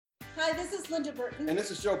Hi, this is Linda Burton. And this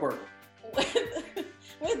is Joe Burton.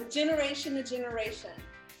 with Generation to Generation.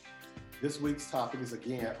 This week's topic is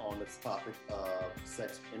again on this topic of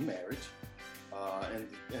sex in marriage. And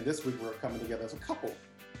this week we're coming together as a couple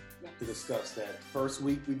to discuss that. First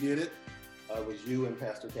week we did it, was you and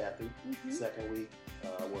Pastor Kathy. Mm-hmm. Second week,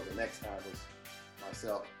 the next time was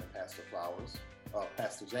myself and Pastor Flowers,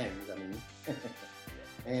 Pastor James, I mean.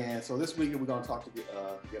 And so this week we're going to talk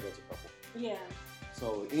together as a couple. Yeah.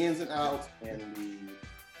 So the ins and outs and the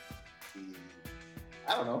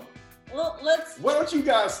I don't know. Well, Why don't you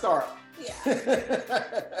guys start? Yeah.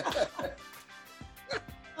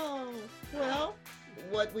 Oh, well,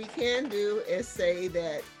 what we can do is say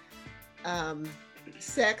that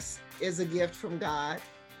sex is a gift from God.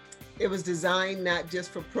 It was designed not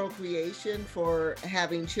just for procreation, for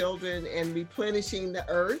having children and replenishing the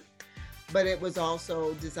earth, but it was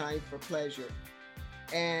also designed for pleasure.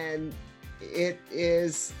 And it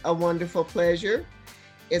is a wonderful pleasure.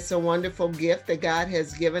 It's a wonderful gift that God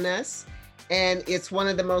has given us. And it's one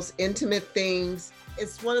of the most intimate things.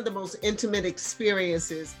 It's one of the most intimate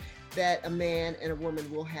experiences that a man and a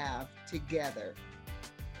woman will have together.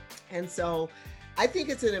 And so I think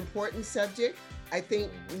it's an important subject. I think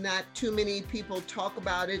not too many people talk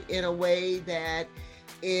about it in a way that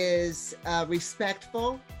is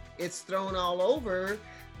respectful. It's thrown all over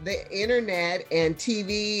the internet and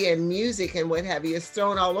TV and music and what have you. It's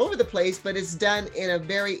thrown all over the place, but it's done in a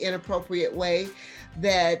very inappropriate way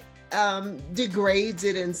that degrades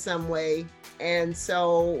it in some way. And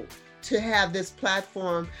so to have this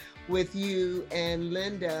platform with you and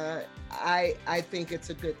Linda, I think it's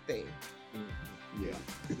a good thing. Yeah.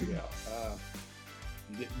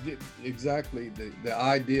 Exactly. The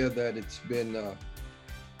idea that it's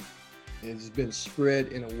been spread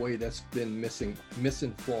in a way that's been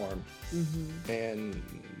misinformed. Mm-hmm. And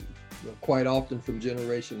quite often from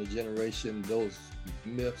generation to generation, those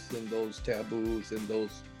myths and those taboos and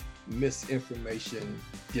those misinformation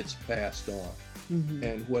gets passed on. Mm-hmm.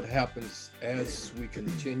 And what happens as we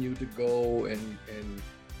continue to go and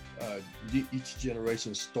each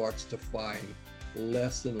generation starts to find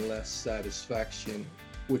less and less satisfaction,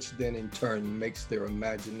 which then in turn makes their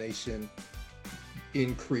imagination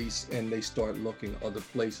increase, and they start looking other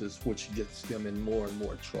places, which gets them in more and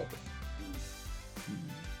more trouble.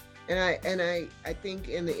 And I think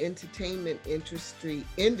in the entertainment industry,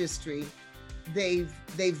 they've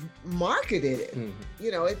marketed it. Mm-hmm.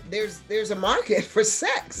 You know, there's a market for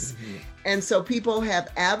sex, mm-hmm. And so people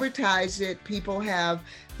have advertised it. People have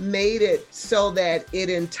made it so that it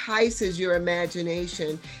entices your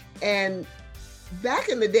imagination. And back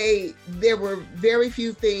in the day, there were very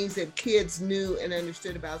few things that kids knew and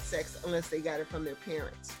understood about sex unless they got it from their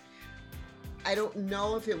parents. I don't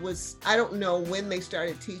know when they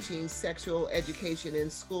started teaching sexual education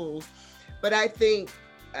in schools, but I think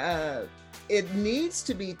it needs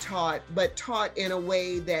to be taught, but taught in a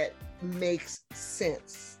way that makes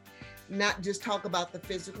sense. Not just talk about the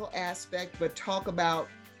physical aspect, but talk about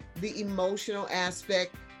the emotional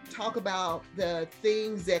aspect. Talk about the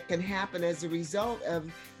things that can happen as a result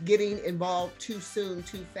of getting involved too soon,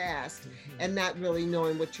 too fast, mm-hmm. and not really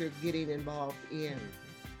knowing what you're getting involved in.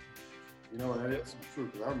 You know, that is true,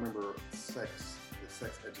 because I remember the sex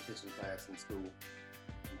education class in school,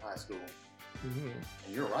 in high school. Mm-hmm.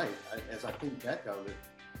 And you're right. As I think back of it,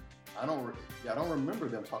 I don't remember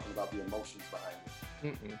them talking about the emotions behind it.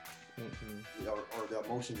 Mm-mm. Mm-mm. You know, or the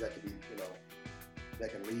emotions that could be, that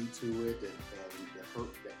can lead to it, and the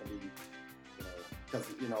hurt that can be, because,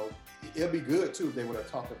 it'd be good too if they would have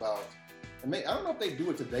talked about, and I don't know if they do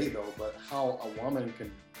it today though, but how a woman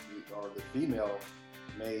can, or the female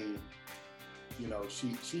may,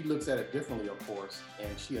 she looks at it differently, of course,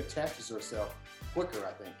 and she attaches herself quicker,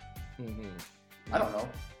 I think. Mm-hmm. I don't know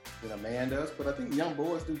than a man does, but I think young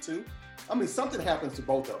boys do too. I mean, something happens to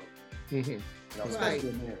both of them. Mm-hmm.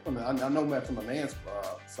 Especially right. I know that from a man's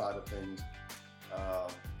side of things,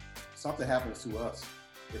 something happens to us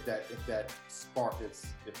if that spark that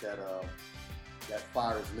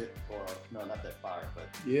fire is lit, or no, not that fire, but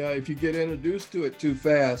yeah, if you get introduced to it too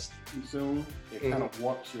fast, too soon, it mm-hmm. kind of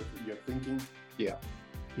warps your thinking. Yeah.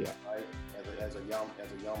 Right, as a young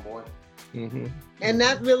boy. Mm-hmm. And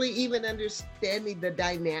not really even understanding the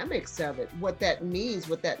dynamics of it, what that means,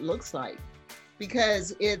 what that looks like,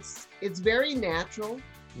 because it's very natural.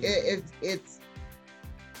 Mm-hmm.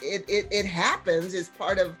 It happens. It's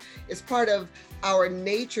part of our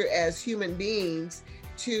nature as human beings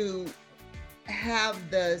to have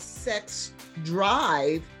the sex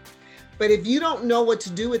drive. But if you don't know what to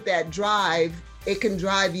do with that drive, it can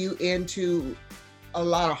drive you into a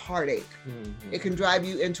lot of heartache. Mhm. It can drive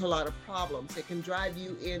you into a lot of problems. It can drive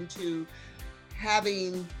you into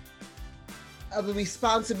having a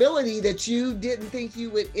responsibility that you didn't think you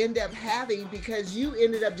would end up having because you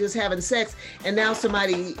ended up just having sex and now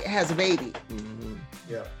somebody has a baby. Mhm.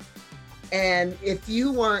 Yeah. And if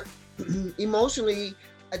you weren't emotionally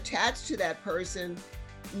attached to that person,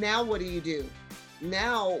 now what do?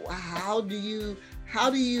 Now, how do you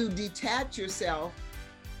detach yourself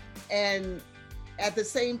and at the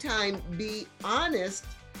same time be honest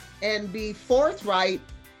and be forthright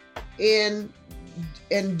in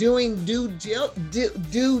doing due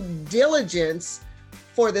diligence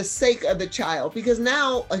for the sake of the child? Because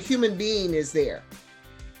now a human being is there,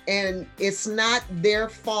 and it's not their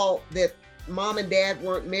fault that mom and dad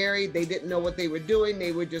weren't married. They didn't know what they were doing.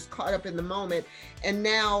 They were just caught up in the moment. And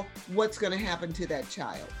now what's going to happen to that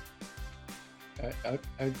child?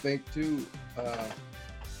 I think too,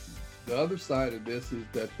 the other side of this is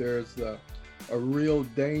that there's a real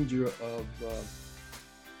danger of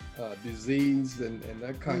disease and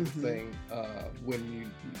that kind of thing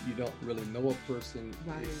when you don't really know a person.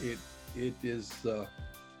 Right. It is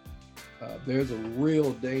there's a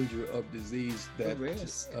real danger of disease that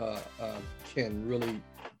can really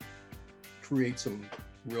create some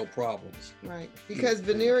real problems. Right, because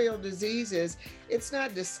venereal diseases, it's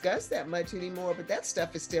not discussed that much anymore, but that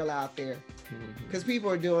stuff is still out there because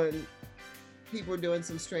people are doing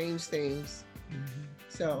some strange things.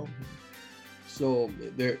 So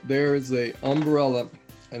there is a umbrella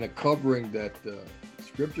and a covering that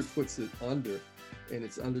Scripture puts it under, and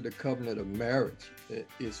it's under the covenant of marriage. It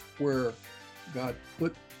is where God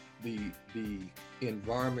put the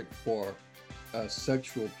environment for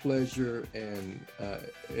sexual pleasure and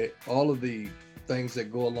all of the things that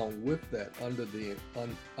go along with that under the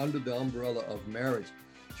umbrella of marriage.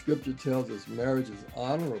 Scripture tells us marriage is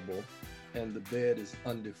honorable and the bed is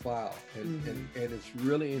undefiled. And it's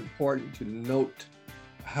really important to note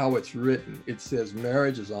how it's written. It says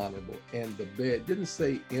marriage is honorable and the bed. It didn't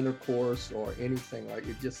say intercourse or anything like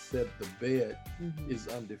it. Just said the bed is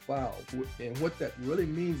undefiled. And what that really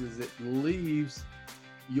means is it leaves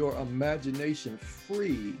your imagination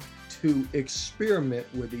free to experiment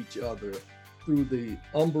with each other through the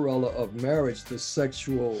umbrella of marriage, the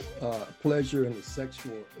sexual pleasure and the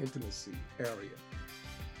sexual intimacy area.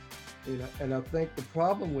 And I think the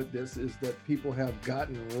problem with this is that people have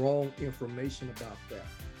gotten wrong information about that.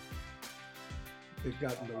 They've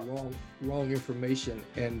gotten the wrong information,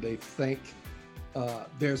 and they think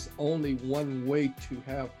there's only one way to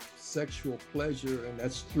have sexual pleasure, and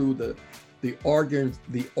that's through the organs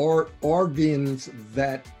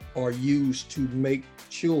that are used to make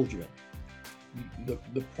children.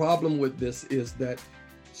 The problem with this is that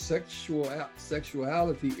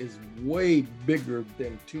sexuality is way bigger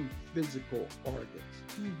than two physical organs.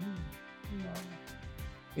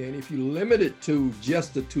 And if you limit it to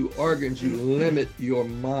just the two organs, you limit your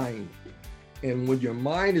mind. And when your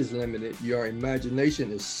mind is limited, your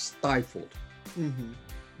imagination is stifled. And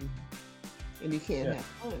you can't have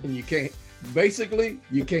fun. And you can't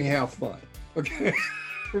have fun. Okay.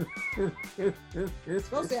 You're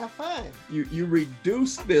supposed to have fun. You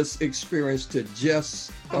reduce this experience to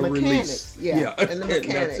just The a mechanics, release. and the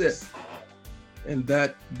mechanics. That's it. And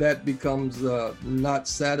that becomes not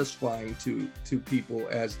satisfying to people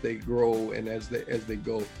as they grow and as they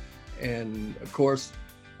go. And of course,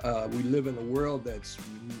 we live in a world that's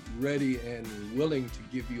ready and willing to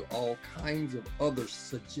give you all kinds of other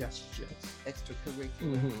suggestions.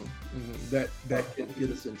 Extracurricular. That can get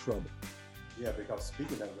us in trouble. Yeah, because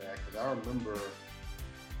speaking of that, because I remember,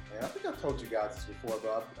 and I think I told you guys this before,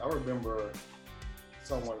 but I remember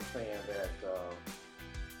someone saying that,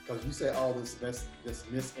 because you say all this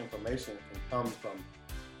misinformation can come from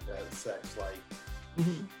sex, like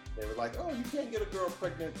they were like, oh, you can't get a girl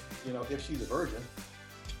pregnant, if she's a virgin.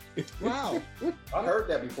 Wow. I heard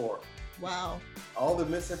that before. Wow. All the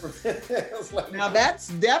misinformation. Like, Now that's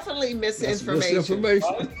definitely misinformation. That's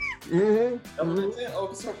misinformation. Oh,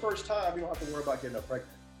 it's her first time. You don't have to worry about getting her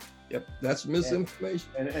pregnant. Yep, that's misinformation.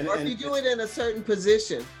 Or if you do it in a certain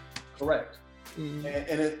position. Correct. And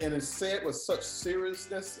it's said with such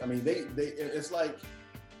seriousness. I mean, it's like,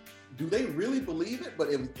 do they really believe it? But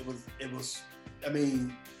it was. I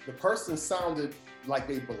mean, the person sounded like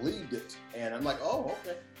they believed it, and I'm like, oh,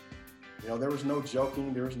 okay. There was no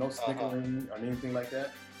joking, there was no snickering or anything like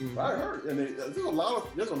that. But I heard, and there's a lot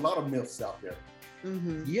of myths out there.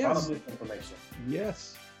 Yes. A lot of misinformation.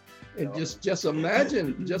 Yes. And just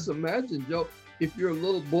imagine, Joe, if you're a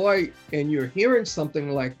little boy and you're hearing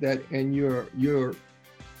something like that, and you're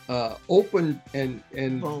open and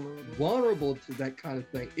vulnerable to that kind of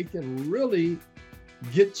thing, it can really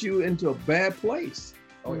get you into a bad place.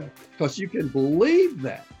 Oh yeah. Because you can believe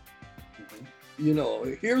that. Mm-hmm. You know,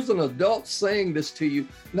 here's an adult saying this to you.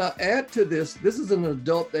 Now add to this is an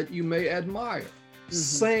adult that you may admire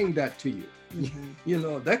saying that to you. You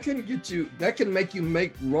know, that can make you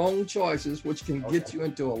make wrong choices, which can get you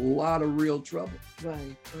into a lot of real trouble.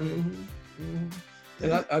 Right.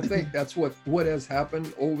 And I think that's what has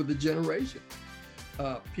happened over the generation.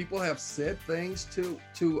 People have said things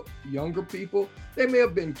to younger people. They may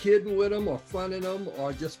have been kidding with them or funning them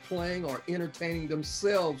or just playing or entertaining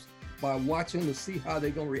themselves by watching to see how they're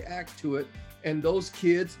going to react to it. And those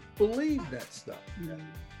kids believe that stuff. Yeah.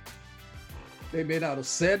 They may not have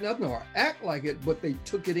said nothing or act like it, but they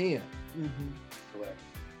took it in. Correct.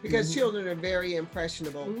 Because children are very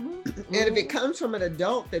impressionable. And if it comes from an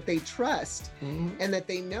adult that they trust and that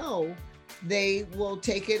they know, they will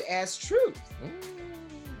take it as truth.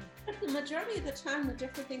 But the majority of the time, the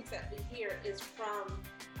different things that we hear is from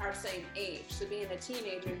our same age. So being a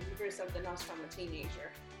teenager, you hear something else from a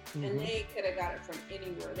teenager. And they could have got it from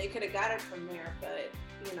anywhere. They could have got it from there, but,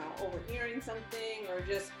 you know, overhearing something or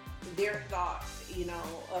just their thoughts, you know,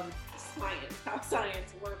 of science, how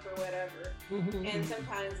science works or whatever. And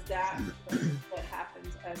sometimes that's what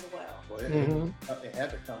happens as well. Well, it had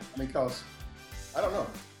to come. I mean, because, I don't know.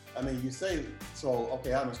 I mean, you say, so,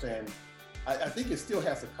 okay, I understand. I think it still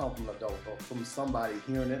has to come from an adult or from somebody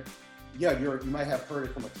hearing it. Yeah, you might have heard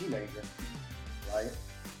it from a teenager, right?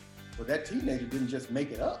 But that teenager didn't just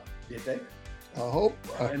make it up, did they? I hope.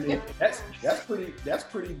 I mean, that's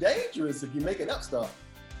pretty dangerous if you're making up stuff.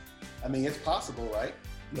 I mean, it's possible, right?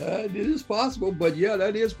 It is possible, but yeah,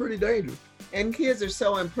 that is pretty dangerous. And kids are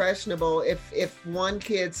so impressionable. If one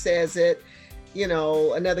kid says it, you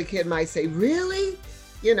know, another kid might say, really?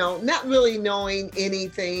 You know, not really knowing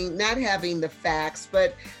anything, not having the facts,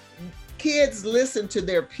 but kids listen to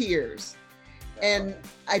their peers. And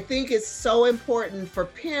I think it's so important for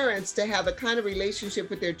parents to have a kind of relationship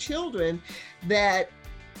with their children that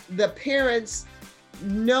the parents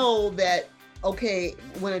know that, okay,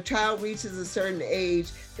 when a child reaches a certain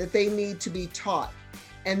age, that they need to be taught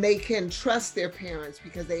and they can trust their parents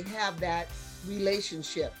because they have that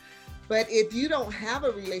relationship. But if you don't have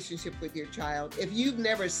a relationship with your child, if you've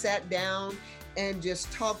never sat down and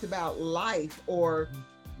just talked about life or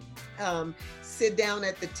sit down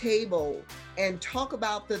at the table and talk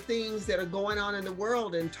about the things that are going on in the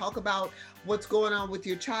world and talk about what's going on with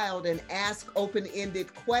your child and ask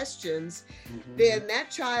open-ended questions, then that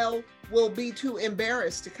child will be too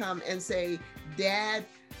embarrassed to come and say, Dad,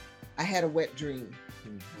 I had a wet dream,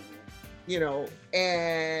 you know,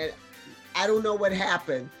 and I don't know what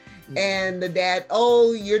happened. And the dad,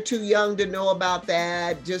 oh, you're too young to know about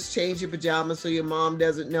that. Just change your pajamas so your mom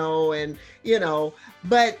doesn't know. And, you know,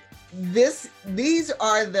 but these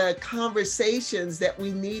are the conversations that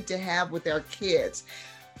we need to have with our kids.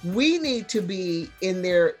 We need to be in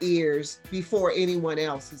their ears before anyone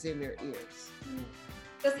else is in their ears.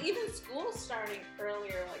 Because even school starting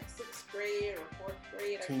earlier, like 6th grade or 4th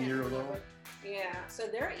grade, I can't remember. Yeah, so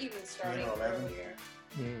they're even starting earlier.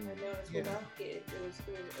 I noticed with our kids, it was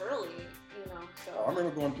early, you know. So I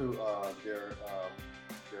remember going to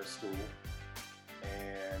their school,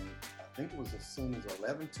 and I think it was as soon as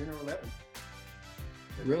 10 or 11.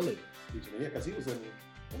 Really? Yeah, because he was in,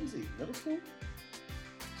 what was he, middle school?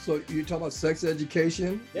 So you're talking about sex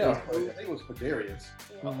education? Yeah, I think it was for Darius,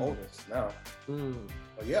 my oldest now.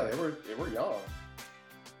 But yeah, they were young.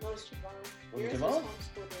 What was Javon? Was it Javon?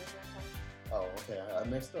 Oh, okay. I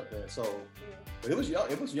messed up there. So, but it was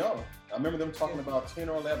young. It was young. I remember them talking about 10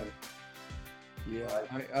 or 11. Yeah,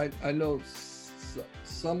 I know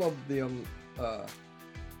some of them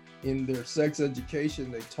in their sex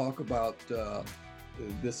education. They talk about the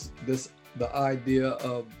idea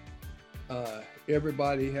of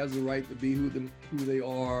everybody has a right to be who they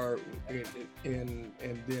are, and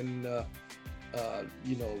then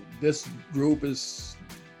you know, this group is,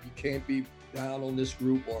 you can't be down on this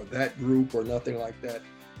group or that group or nothing like that.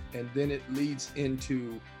 And then it leads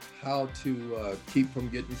into how to keep from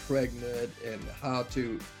getting pregnant and how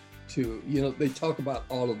to, you know, they talk about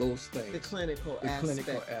all of those things. The clinical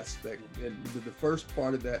aspect. And the first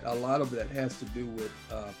part of that, a lot of that has to do with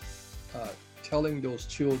telling those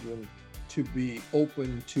children to be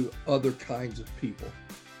open to other kinds of people.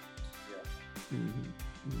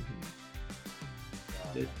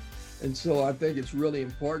 Yeah. And so I think it's really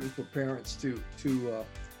important for parents to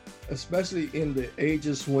especially in the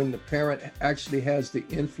ages when the parent actually has the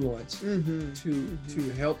influence to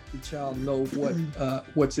help the child know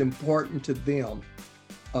what's important to them.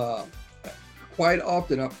 Quite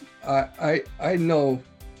often, I know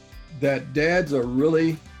that dads are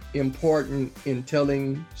really important in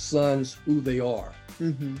telling sons who they are.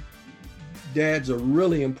 Mm-hmm. Dads are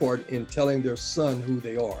really important in telling their son who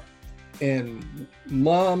they are. And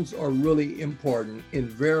moms are really important in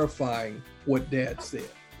verifying what dad said.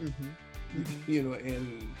 Mm-hmm. Mm-hmm. You know,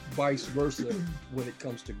 and vice versa when it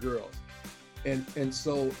comes to girls. And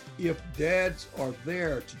so if dads are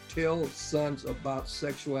there to tell sons about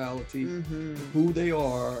sexuality, Mm-hmm. who they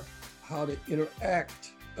are, how to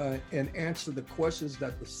interact and answer the questions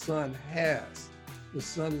that the son has, the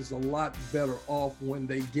son is a lot better off when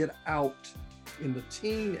they get out in the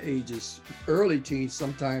teen ages, early teens.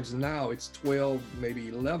 Sometimes now it's 12, maybe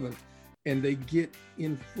 11, and they get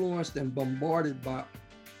influenced and bombarded by,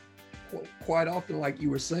 quite often, like you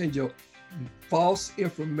were saying, Joe, false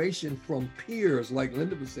information from peers, like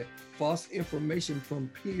Linda was saying, false information from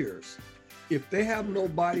peers. If they have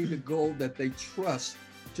nobody to go that they trust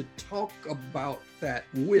to talk about that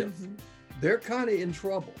with, Mm-hmm. they're kind of in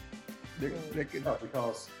trouble. They could,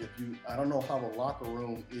 Because I don't know how the locker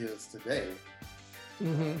room is today.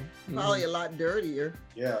 mm-hmm, Probably a lot dirtier.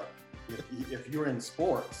 Yeah, if you're in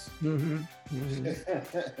sports, mm-hmm,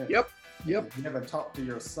 mm-hmm. Yep. If you haven't talked to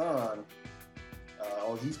your son,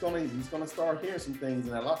 he's gonna start hearing some things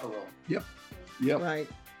in that locker room. Yep. Right.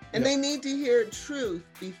 And they need to hear truth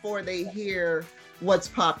before they hear what's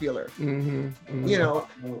popular. Mm-hmm, mm-hmm. You know,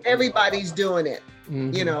 everybody's doing it.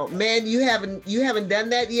 Mm-hmm. You know, man, you haven't done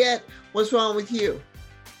that yet. What's wrong with you?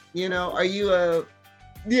 You know, are you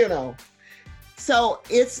so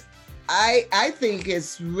I think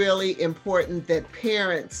it's really important that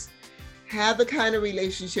parents have the kind of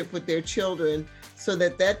relationship with their children so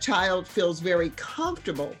that that child feels very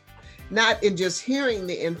comfortable, not in just hearing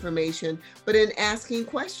the information, but in asking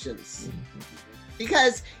questions.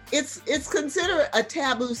 Because it's considered a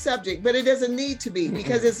taboo subject, but it doesn't need to be,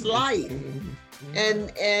 because it's life.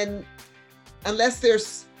 And unless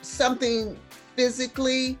there's something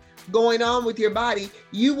physically going on with your body,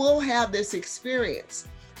 you will have this experience.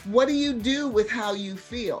 What do you do with how you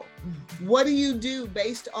feel? What do you do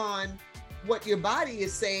based on what your body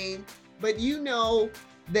is saying, but you know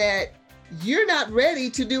that you're not ready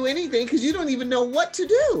to do anything because you don't even know what to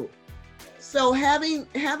do? So having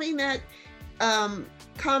that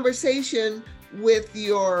conversation with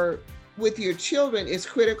your children is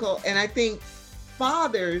critical. And I think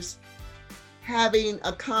fathers having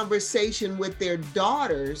a conversation with their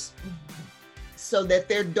daughters so that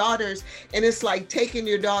their daughters, and it's like taking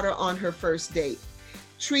your daughter on her first date,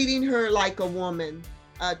 treating her like a woman,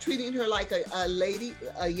 treating her like a lady,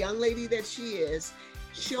 a young lady that she is,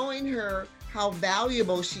 showing her how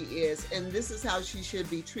valuable she is, and this is how she should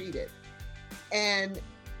be treated. And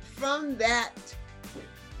from that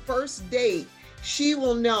first date, she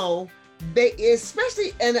will know,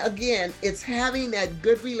 especially, and again, it's having that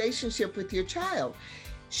good relationship with your child.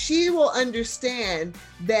 She will understand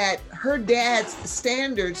that her dad's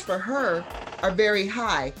standards for her are very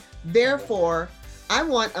high. Therefore, I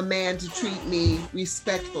want a man to treat me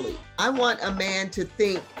respectfully. I want a man to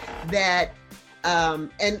think that,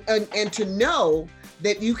 and to know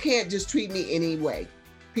that you can't just treat me any way,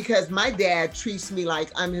 because my dad treats me like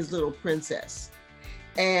I'm his little princess.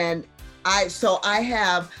 And I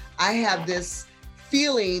have this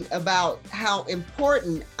feeling about how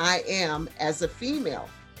important I am as a female,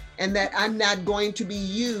 and that I'm not going to be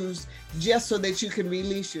used just so that you can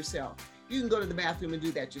release yourself. You can go to the bathroom and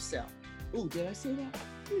do that yourself. Ooh, did I say that?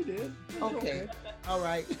 You did. Okay. All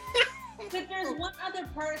right. But there's one other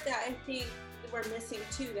part that I think we're missing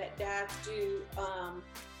too, that dads do,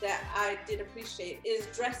 that I did appreciate, is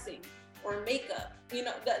dressing or makeup. You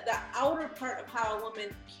know, the outer part of how a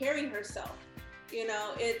woman carry herself. You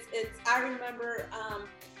know, it's I remember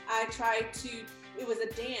it was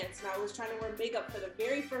a dance, and I was trying to wear makeup for the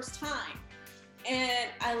very first time. And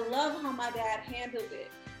I love how my dad handled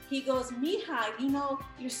it. He goes, "Mija, you know,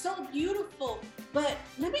 you're so beautiful, but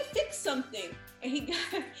let me fix something." And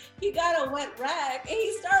he got a wet rag, and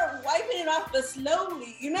he started wiping it off, but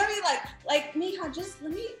slowly. You know what I mean? Like, "Mija, just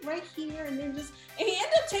let me right here," and then and he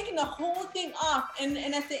ended up taking the whole thing off. And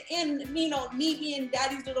at the end, you know, me being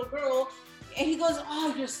daddy's little girl, and he goes,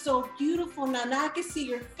 "Oh, you're so beautiful. Now I can see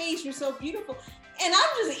your face. You're so beautiful." And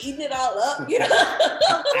I'm just eating it all up, you know?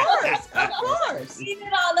 Of course. Eating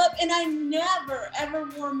it all up. And I never, ever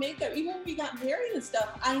wore makeup. Even when we got married and stuff,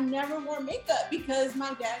 I never wore makeup because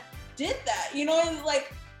my dad did that. You know, it was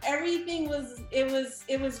like everything was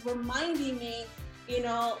reminding me, you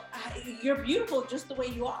know, you're beautiful just the way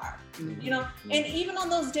you are, you know? And even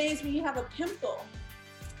on those days when you have a pimple,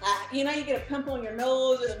 you know, you get a pimple on your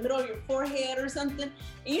nose or the middle of your forehead or something,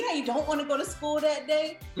 and you know you don't want to go to school that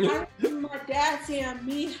day. I remember my dad saying,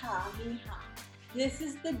 "Mija, this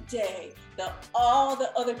is the day that all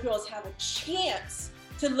the other girls have a chance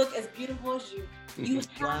to look as beautiful as you. You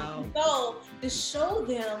have to go to show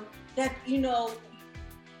them that, you know,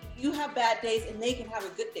 you have bad days and they can have a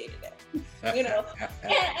good day today, you know.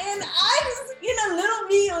 and I just, you know, little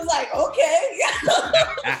me was like, okay.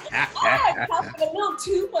 I had confidence, a little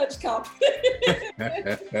too much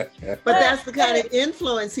confidence. But that's the kind of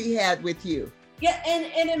influence he had with you. Yeah,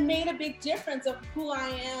 and it made a big difference of who I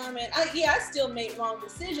am. And I still made wrong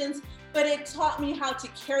decisions, but it taught me how to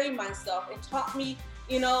carry myself. It taught me,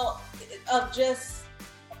 you know, of just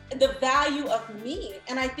the value of me.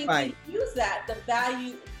 And I think we use that, the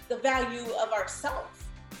value of ourselves.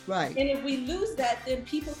 Right. And if we lose that, then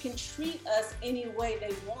people can treat us any way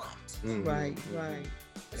they want. Mm-hmm. Right.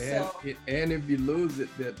 And if you lose it,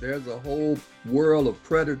 that there's a whole world of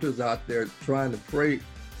predators out there trying to prey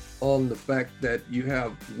on the fact that you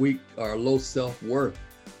have weak or low self-worth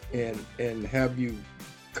and have you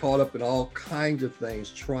caught up in all kinds of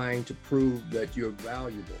things trying to prove that you're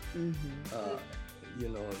valuable. Mm-hmm. You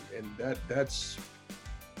know, and that's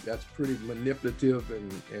pretty manipulative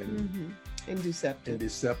and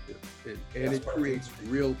deceptive. And it creates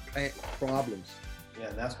real problems. Yeah,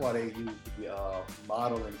 and that's why they use the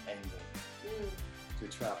modeling angle to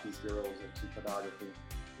trap these girls into pornography.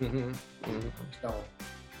 Mm-hmm.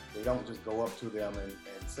 They don't just go up to them and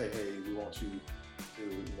say, hey, we want you to,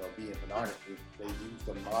 you know, be in pornography. They use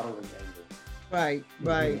the modeling angle. Right.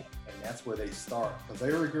 And that's where they start. Because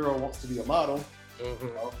every girl wants to be a model.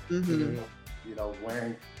 You know,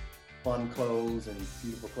 wearing fun clothes and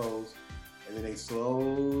beautiful clothes, and then they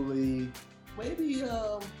slowly, maybe,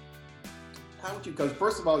 how would you? Because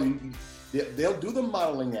first of all, they'll do the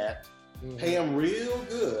modeling act, pay them real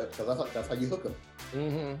good, because that's how you hook them.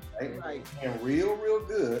 Right? Pay them real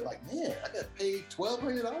good. Like, man, I got paid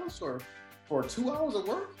 $1,200 for 2 hours of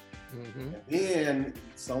work, and then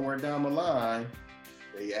somewhere down the line,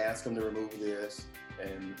 they ask them to remove this.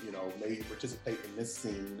 And, you know, maybe participate in this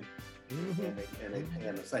scene, and they pay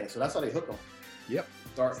them the same. So that's how they hook them. Yep.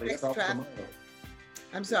 They start promoting.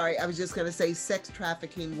 I'm sorry, I was just going to say sex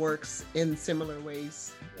trafficking works in similar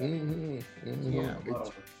ways. Yeah.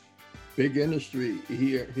 Big industry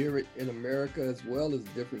here in America as well as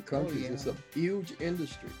different countries. It's a huge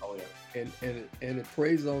industry. Oh yeah. And it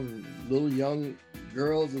preys on little young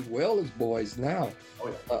girls as well as boys now. Oh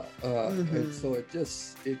yeah. And so it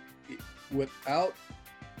without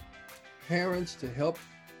parents to help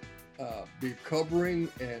be covering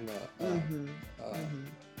and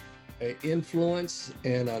an influence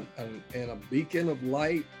and a beacon of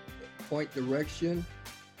light, point direction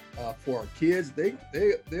for our kids,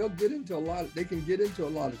 they'll get into they can get into a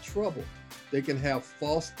lot of trouble. They can have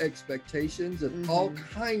false expectations and all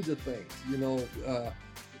kinds of things. You know,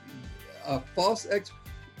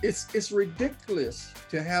 it's ridiculous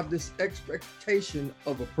to have this expectation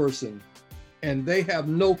of a person and they have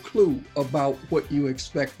no clue about what you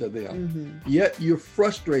expect of them. Yet you're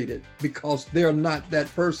frustrated because they're not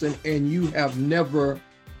that person and you have never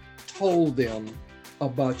told them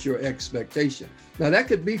about your expectation. Now that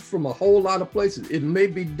could be from a whole lot of places. It may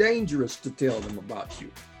be dangerous to tell them about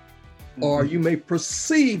you. Or you may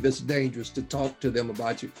perceive it's dangerous to talk to them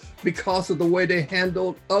about you because of the way they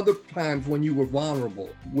handled other times when you were vulnerable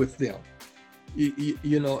with them.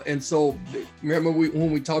 You know, and so remember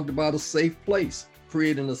when we talked about a safe place,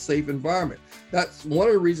 creating a safe environment. That's one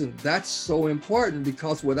of the reasons that's so important,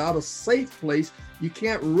 because without a safe place, you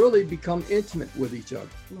can't really become intimate with each other,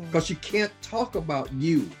 because you can't talk about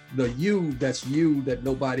you, the you that's you that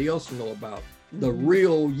nobody else know about, the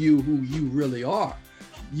real you who you really are.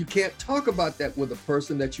 You can't talk about that with a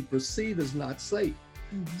person that you perceive as not safe.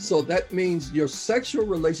 So that means your sexual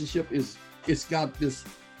relationship it's got this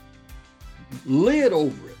lid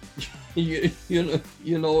over it,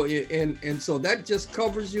 you know, and so that just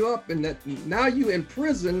covers you up, and that now you in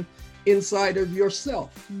prison inside of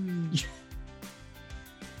yourself.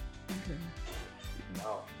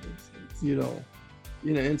 You know,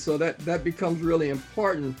 and so that becomes really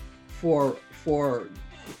important for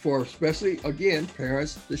especially, again,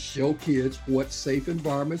 parents to show kids what safe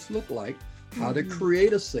environments look like, how to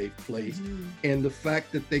create a safe place, and the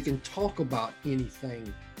fact that they can talk about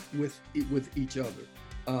anything with each other.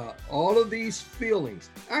 All of these feelings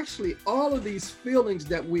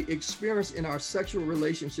that we experience in our sexual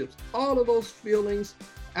relationships, all of those feelings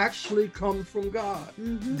actually come from God.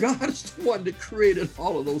 God is the one that created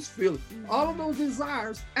all of those feelings. All of those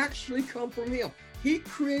desires actually come from Him. He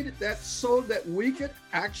created that so that we could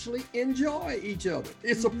actually enjoy each other.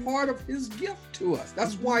 It's a part of His gift to us.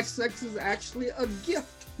 That's why sex is actually a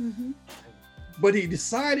gift. but he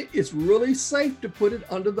decided it's really safe to put it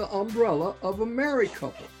under the umbrella of a married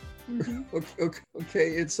couple.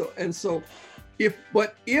 Okay, and so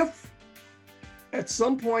if at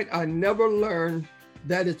some point I never learned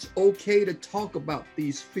that it's okay to talk about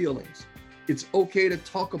these feelings. It's okay to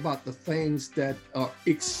talk about the things that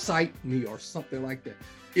excite me or something like that.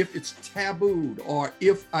 If it's tabooed, or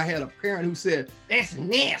if I had a parent who said, that's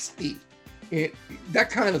nasty, and that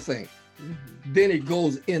kind of thing, then it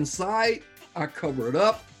goes inside, I cover it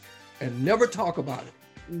up and never talk about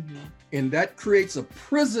it. And that creates a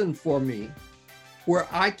prison for me where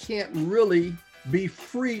I can't really be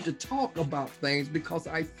free to talk about things, because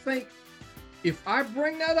I think if I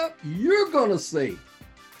bring that up, you're gonna say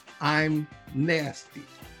I'm nasty.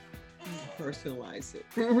 Personalize it.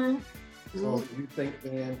 So you think,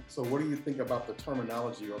 and so what do you think about the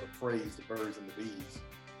terminology or the phrase, the birds and the bees?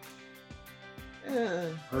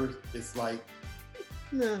 Birds, it's like,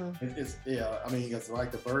 no. It's it's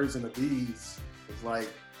like the birds and the bees. It's like,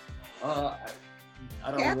 I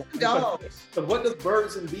don't know. But what does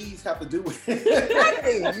birds and bees have to do with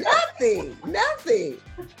it? Nothing.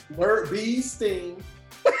 Bees sting.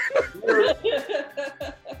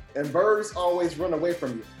 And birds always run away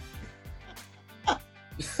from you.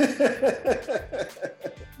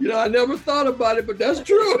 I never thought about it, but that's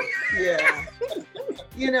true. Yeah.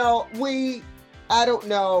 I don't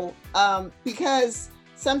know, because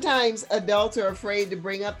sometimes adults are afraid to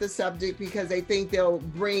bring up the subject because they think they'll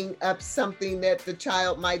bring up something that the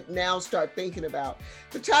child might now start thinking about.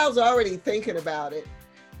 The child's already thinking about it.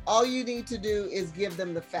 All you need to do is give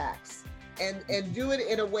them the facts and do it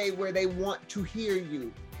in a way where they want to hear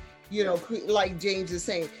you. Like James is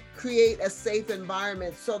saying, create a safe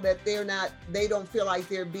environment so that they don't feel like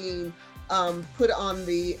they're being put on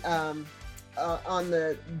the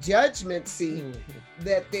judgment seat,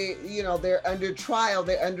 that they're under trial,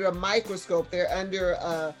 they're under a microscope, they're under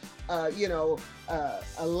a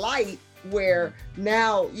light where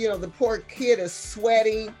now, the poor kid is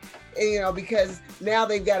sweating, because now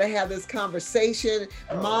they've got to have this conversation.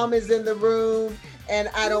 Mom is in the room and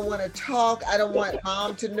I don't want to talk. I don't want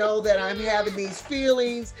mom to know that I'm having these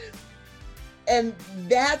feelings. And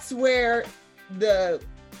that's where the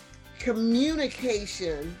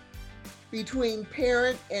communication between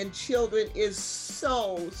parent and children is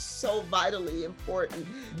so vitally important,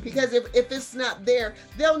 because if it's not there,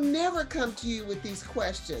 they'll never come to you with these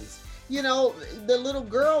questions. The little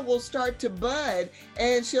girl will start to bud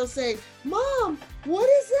and she'll say, Mom, what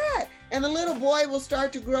is that? And the little boy will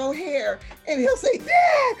start to grow hair and he'll say,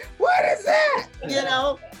 Dad, what is that?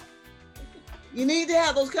 You need to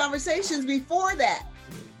have those conversations before that.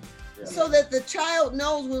 So that the child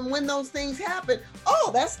knows when those things happen,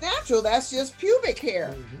 oh, that's natural, that's just pubic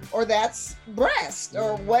hair, or that's breast,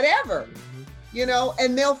 or whatever,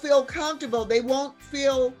 and they'll feel comfortable. They won't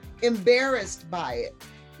feel embarrassed by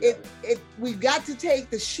it. We've got to take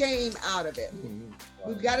the shame out of it.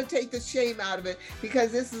 We've got to take the shame out of it,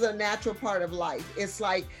 because this is a natural part of life. It's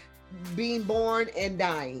like being born and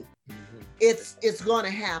dying. It's going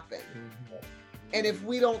to happen. And if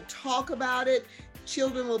we don't talk about it,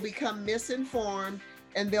 children will become misinformed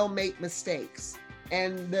and they'll make mistakes.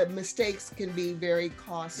 And the mistakes can be very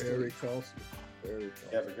costly. Very costly.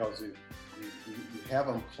 Yeah, because you have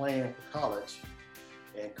them plan for college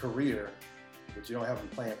and career, but you don't have them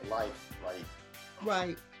plan for life.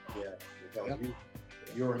 Right. Yeah, because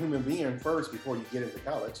you're a human being first before you get into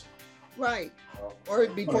college. Right. Or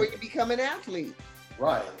before you become an athlete.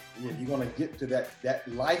 Right. Yeah, you're going to get to that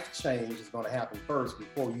life change is going to happen first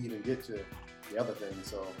before you even get to the other things.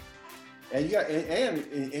 So, and you got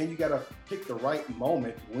you got to pick the right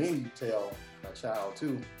moment when you tell a child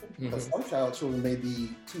too, because some children may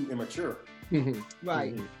be too immature.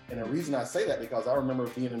 Right. And the reason I say that, because I remember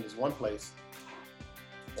being in this one place,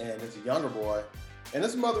 and it's a younger boy, and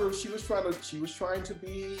his mother, she was trying to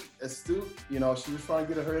be astute. She was trying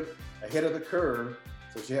to get ahead of the curve.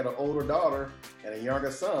 So she had an older daughter and a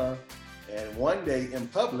younger son. And one day in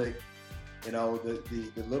public,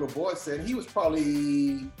 the little boy said, he was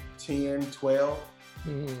probably 10, 12.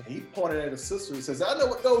 And he pointed at his sister and says, I know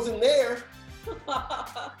what goes in there.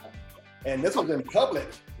 And this was in public.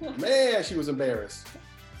 Man, she was embarrassed.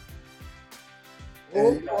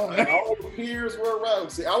 And, all the peers were around.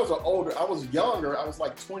 See, I was younger. I was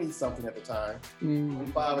like 20 something at the time,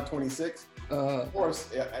 25 or 26. Of course,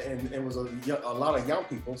 and it was a lot of young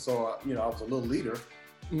people. So, I was a little leader.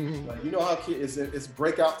 Like, how kids, it's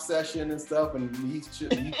breakout session and stuff, and these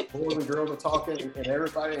boys and girls are talking and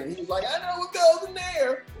everybody, and he was like, I know what goes in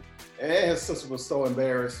there. And his sister was so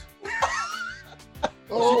embarrassed.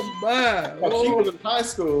 Oh my! She was in high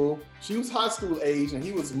school. She was high school age, and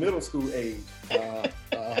he was middle school age.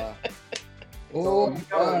 So you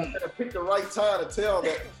gotta pick the right time to tell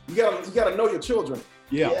that. You gotta know your children.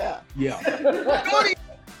 Yeah.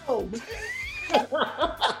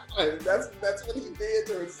 That's what he did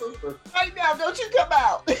to his sister. Right now, don't you come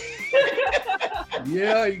out.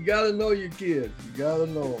 Yeah, you gotta know your kids. You gotta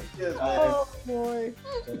know them. Yes, Oh boy.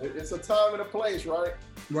 It's a time and a place, right?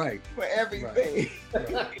 Right. For everything.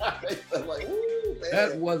 Like, ooh, man.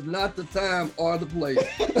 That was not the time or the place.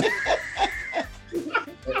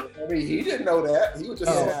 I mean, he didn't know that. He was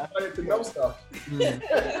just starting to know stuff.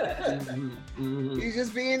 He's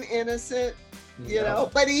just being innocent, you know.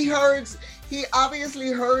 But he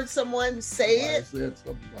obviously heard someone say it,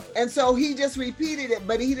 and so he just repeated it.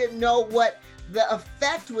 But he didn't know what the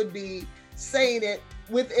effect would be saying it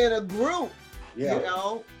within a group, you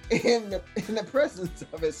know, in the presence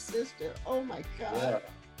of his sister. Oh my God. Yeah.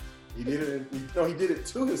 He did it. He did it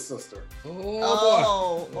to his sister.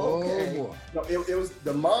 Oh, okay. Oh boy. No, it was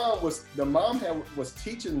the mom was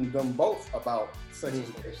teaching them both about sex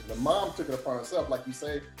education. The mom took it upon herself, like you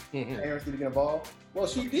say, parents need to get involved. Well,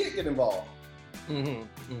 she did get involved.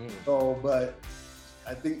 So, but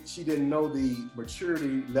I think she didn't know the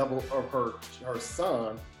maturity level of her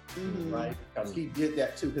son, right? Because he did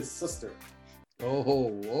that to his sister.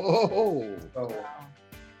 Oh. So,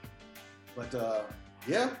 but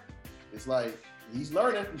yeah. It's like he's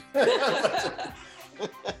learning.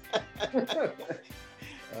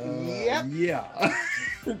 Yeah.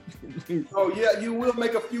 Oh yeah, you will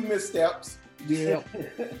make a few missteps. Yeah.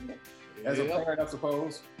 As a parent, I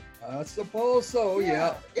suppose. I suppose so.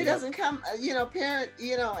 Yeah. It doesn't come, parent,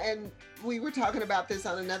 and we were talking about this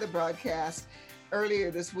on another broadcast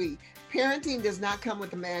earlier this week. Parenting does not come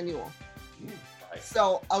with a manual. Right.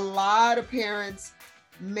 So a lot of parents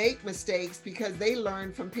make mistakes because they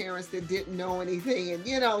learned from parents that didn't know anything, and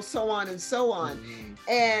so on and so on.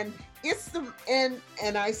 And it's and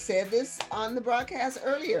I said this on the broadcast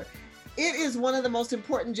earlier, it is one of the most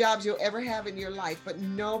important jobs you'll ever have in your life, but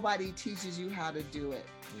nobody teaches you how to do it.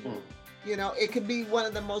 It could be one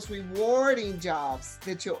of the most rewarding jobs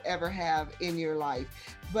that you'll ever have in your life,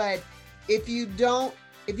 but if you're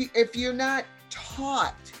not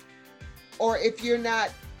taught, or if you're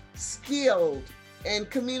not skilled,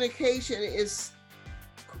 and communication is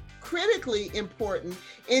critically important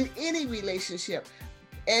in any relationship,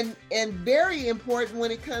 and very important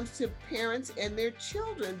when it comes to parents and their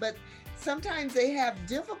children. But sometimes they have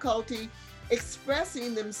difficulty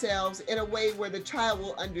expressing themselves in a way where the child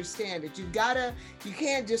will understand it. You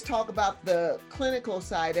can't just talk about the clinical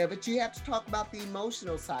side of it. You have to talk about the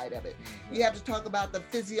emotional side of it. You have to talk about the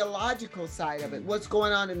physiological side of it, what's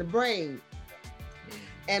going on in the brain,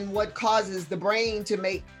 and what causes the brain to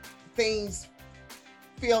make things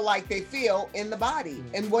feel like they feel in the body.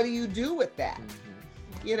 And what do you do with that?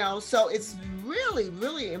 So it's really,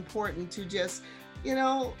 really important to just,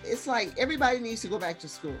 it's like everybody needs to go back to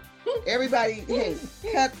school. Everybody, hey,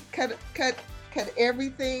 cut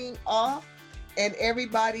everything off, and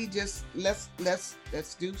everybody just let's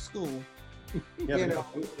do school. Yeah,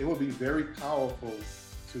 it would be very powerful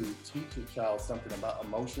to teach a child something about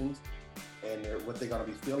emotions and what they're gonna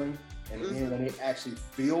be feeling, and then when they actually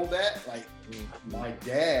feel that, like my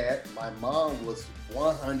dad, my mom was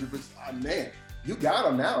 100%. Man, you got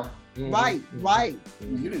them now. Right.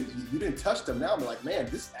 You didn't touch them now. I'm like, man,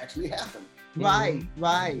 this actually happened. Right.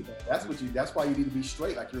 That's why you need to be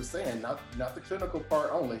straight, like you're saying, not the clinical part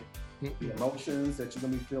only. The emotions that you're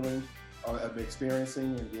gonna be feeling, of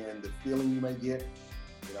experiencing, and then the feeling you may get.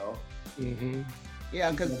 Yeah,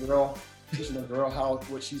 because teaching a girl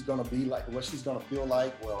what she's gonna be like, what she's gonna feel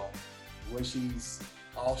like. Well, when she's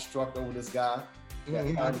awestruck over this guy,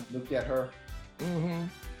 that time looked at her,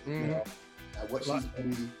 at what she's gonna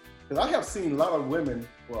be. Because I have seen a lot of women,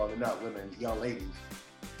 well, they're not women, young ladies.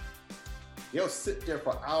 They'll sit there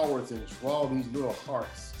for hours and draw these little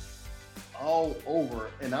hearts all over.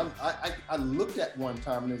 And I looked at one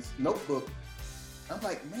time in this notebook. I'm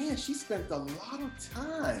like, man, she spent a lot of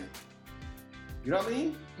time. You know what I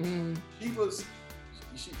mean? She was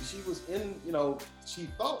in, she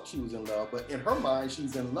thought she was in love, but in her mind,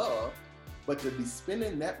 she's in love. But to be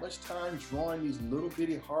spending that much time drawing these little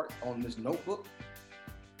bitty hearts on this notebook,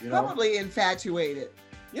 probably infatuated.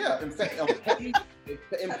 Yeah, in fact,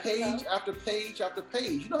 page after page after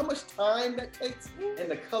page. You know how much time that takes, and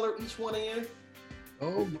to color each one in?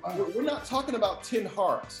 Oh, wow. We're not talking about 10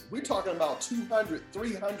 hearts. We're talking about 200,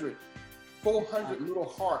 300, 400 little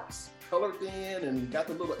hearts colored in and got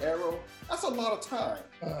the little arrow. That's a lot of time.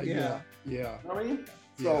 Yeah. You know what I mean?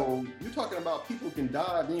 So you're talking about people who can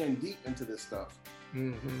dive in deep into this stuff.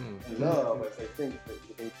 and love as they think,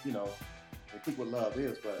 you know, they think what love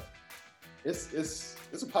is, but it's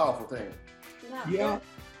a powerful thing. Now, Yeah.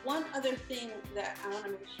 One other thing that I want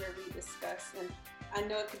to make sure we discuss, and I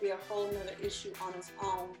know it could be a whole nother issue on its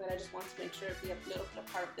own, but I just want to make sure it be a little bit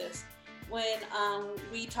a part of this. When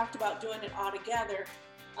we talked about doing it all together,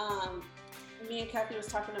 me and Kathy was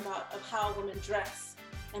talking about of how women dress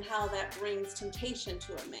and how that brings temptation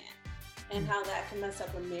to a man and how that can mess up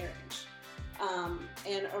a marriage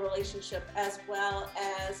and a relationship, as well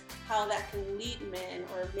as how that can lead men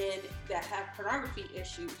or men that have pornography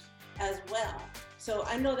issues as well. So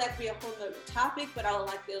I know that could be a whole nother topic, but I would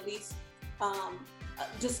like to at least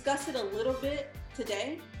discuss it a little bit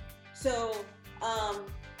today. So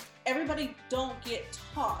everybody don't get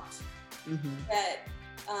taught that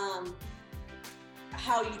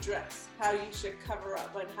how you dress, how you should cover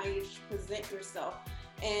up, and how you should present yourself.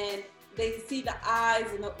 And they see the eyes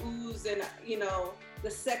and the oohs and, you know,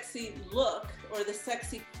 the sexy look or the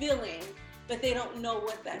sexy feeling, but they don't know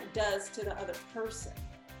what that does to the other person.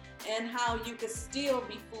 And how you can still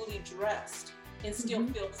be fully dressed and still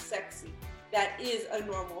feel sexy. That is a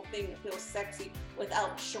normal thing to feel sexy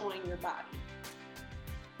without showing your body.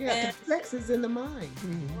 Yeah, the sex is in the mind.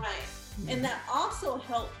 Right. And that also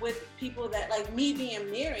helped with people that, like me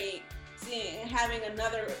being married, having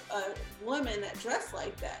another woman that dressed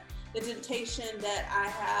like that. The temptation that I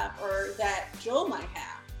have, or that Joe might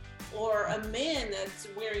have, or a man that's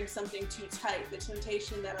wearing something too tight, the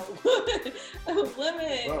temptation that a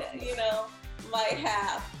woman, you know, might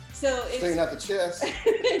have. So it's sticking out the chest.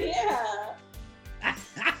 Yeah.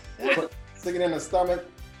 Sticking in the stomach.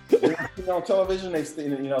 On television, they,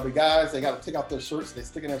 you know, the guys, they got to take off their shirts, they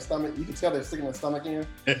stick in their stomach. You can tell they're sticking their stomach in.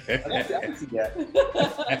 I can see that.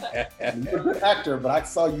 You're a good actor, but I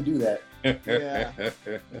saw you do that. Yeah.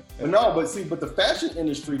 But no, but the fashion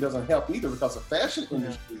industry doesn't help either, because the fashion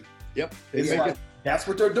industry, They make that's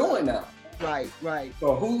what they're doing now. Right, right.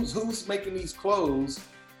 So who's making these clothes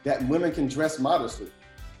that women can dress modestly?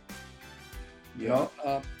 You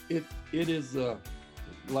know, it is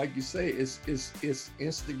like you say, it's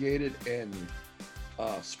instigated and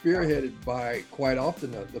spearheaded by quite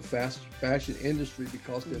often the fashion industry,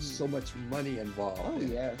 because there's so much money involved. Oh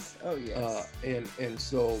yes, oh yes. And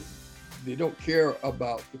so they don't care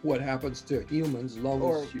about what happens to humans, as long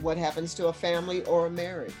Or as what happens to a family or a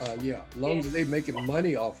marriage. as long as they're making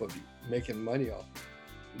money off of you,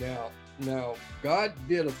 Now God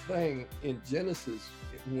did a thing in Genesis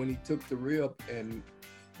when He took the rib, and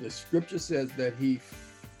the scripture says that He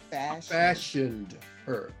fashioned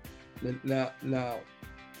her. Now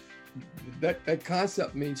that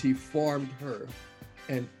concept means He formed her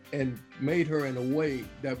and made her in a way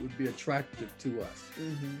that would be attractive to us.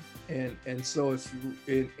 And so it's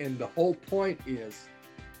and the whole point is,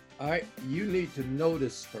 you need to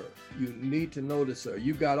notice her. You need to notice her.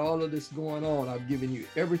 You got all of this going on. I've given you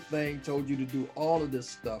everything, told you to do all of this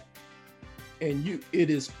stuff. And it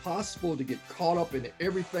is possible to get caught up in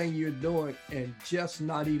everything you're doing and just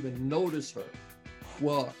not even notice her.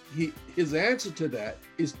 Well, his answer to that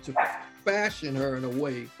is to fashion her in a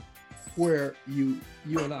way where you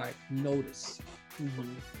and I notice.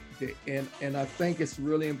 Okay? And I think it's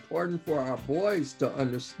really important for our boys to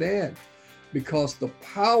understand, because the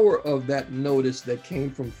power of that notice that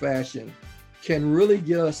came from fashion can really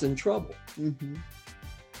get us in trouble.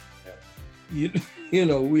 You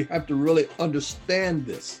know, we have to really understand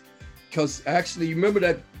this, because actually, you remember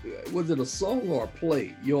that, was it a song or a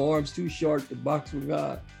play? Your arms too short to box with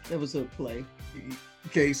God. It was a play.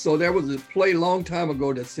 Okay, so there was a play a long time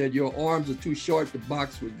ago that said your arms are too short to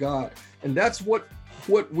box with God, and that's what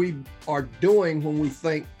we are doing when we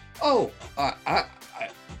think, oh,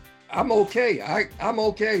 I'm okay. I'm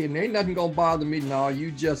okay, and ain't nothing gonna bother me. No,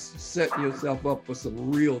 you just setting yourself up for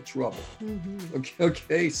some real trouble.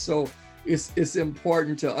 Okay. So it's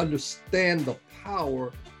important to understand the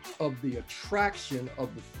power of the attraction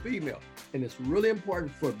of the female, and it's really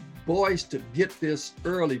important for boys to get this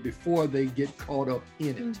early before they get caught up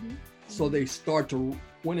in it. So they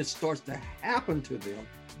when it starts to happen to them,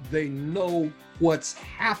 they know what's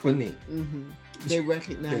happening. They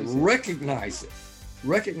recognize it,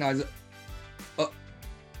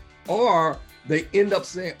 or they end up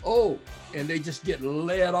saying, oh, and they just get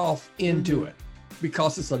led off into it,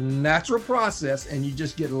 because it's a natural process and you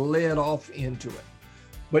just get led off into it.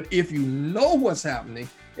 But if you know what's happening,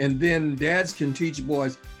 and then dads can teach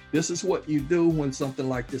boys, this is what you do when something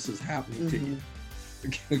like this is happening to you.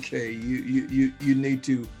 Okay, you need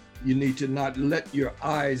to not let your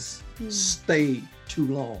eyes stay too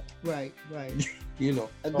long. Right. You know,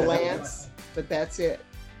 A glance, but that's it.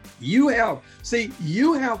 You have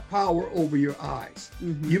power over your eyes.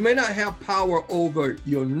 You may not have power over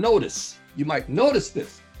your notice. You might notice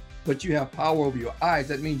this, but you have power over your eyes.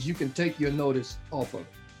 That means you can take your notice off of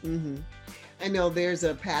it. I know there's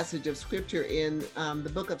a passage of scripture in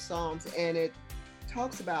the book of Psalms, and it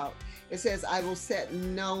talks about, it says, I will set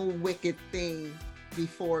no wicked thing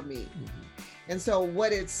before me. And so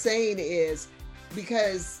what it's saying is,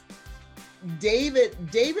 because David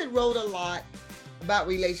wrote a lot about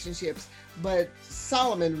relationships, but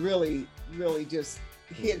Solomon really just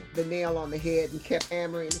hit the nail on the head and kept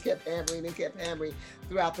hammering and kept hammering and kept hammering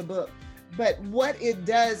throughout the book. But what it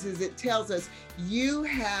does is it tells us you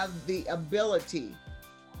have the ability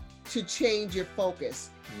to change your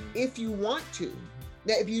focus if you want to.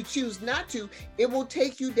 Now, if you choose not to, it will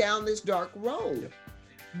take you down this dark road.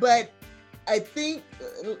 But I think,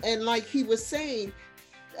 and like he was saying,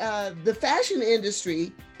 the fashion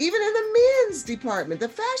industry, even in the men's department, the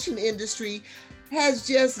fashion industry has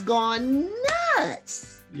just gone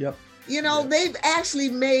nuts. You know, they've actually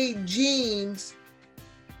made jeans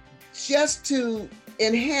just to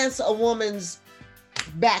enhance a woman's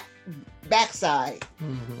backside,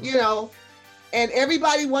 you know, and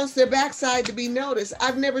everybody wants their backside to be noticed.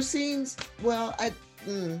 I've never seen,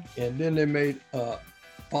 and then they made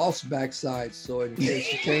false backsides, so in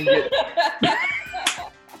case you can't get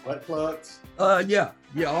butt plugs. Yeah,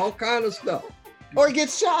 all kind of stuff. Or get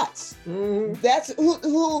shots. That's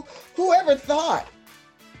whoever thought.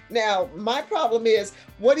 Now, my problem is,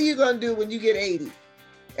 what are you going to do when you get 80?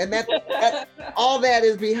 And that all that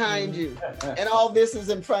is behind you, and all this is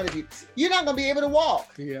in front of you. You're not going to be able to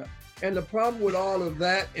walk. Yeah. And the problem with all of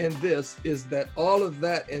that and this is that all of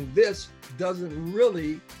that and this doesn't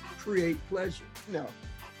really create pleasure. No.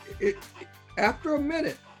 After a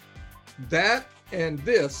minute, that and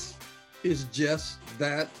this is just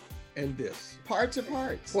that and this. Parts are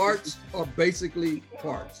parts. Parts are basically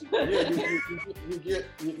parts. Yeah,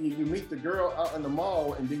 you meet the girl out in the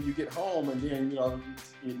mall, and then you get home, and then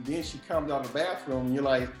then she comes out of the bathroom, and you're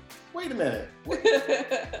like, wait a minute,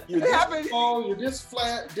 you're this tall, you're this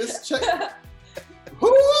flat, this check. Who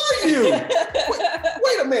are you?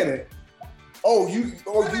 Wait a minute. Are you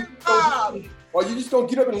just gonna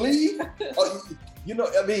get up and leave?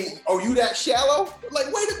 Are you that shallow? Like,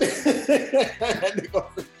 wait a minute.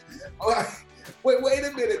 Wait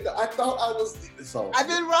a minute. I thought I was. So I've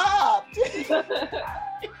been robbed.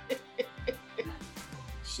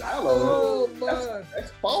 Shallow. Oh man, that's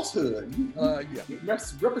falsehood. You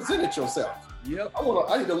represented yourself. Yep.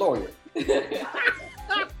 I need a lawyer.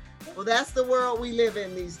 Well, that's the world we live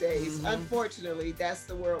in these days. Unfortunately, that's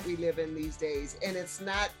the world we live in these days. And it's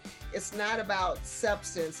not about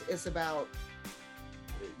substance. It's about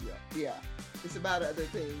it's about other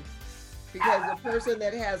things. Because a person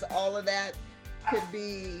that has all of that could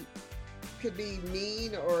be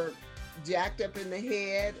mean or jacked up in the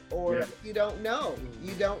head, or you don't know.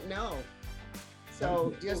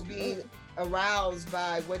 So just being aroused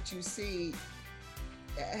by what you see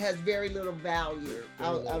has very little value.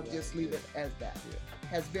 I'll just leave it as that.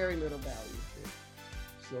 Has very little value.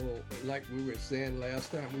 So like we were saying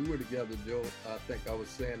last time we were together, Joe, I think I was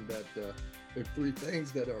saying that there are three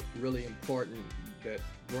things that are really important that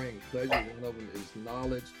bring pleasure. One of them is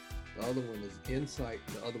knowledge, the other one is insight,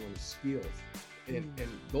 the other one is skills. And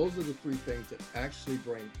those are the three things that actually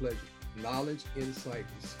bring pleasure: knowledge, insight,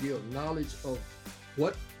 and skill. Knowledge of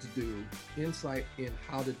what to do, insight in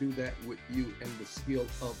how to do that with you, and the skill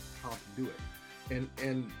of how to do it.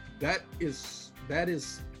 And that is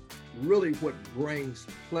really what brings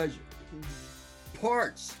pleasure.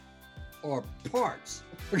 Parts are parts.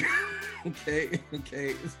 Okay.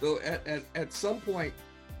 So at some point,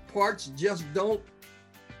 parts just don't.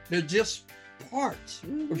 They're just parts.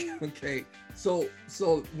 Okay. So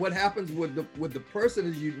what happens with the person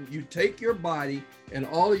is you take your body and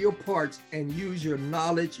all of your parts and use your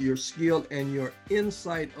knowledge, your skill, and your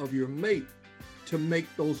insight of your mate to make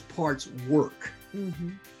those parts work. You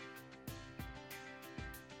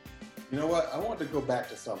know what? I want to go back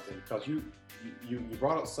to something, because you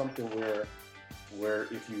brought up something where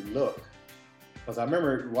if you look, because I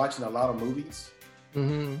remember watching a lot of movies,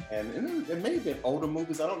 and it may have been older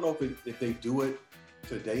movies. I don't know if they do it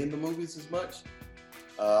today in the movies as much,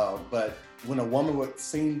 but when a woman would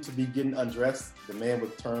seem to be getting undressed, the man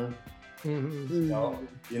would turn. You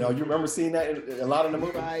remember seeing that a lot in the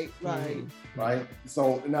movie? Right.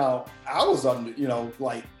 So now I was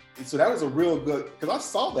so that was a real good, because I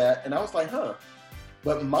saw that and I was like, huh.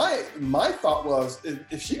 But my thought was,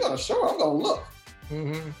 if she's gonna show her, I'm gonna look.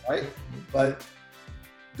 Right? But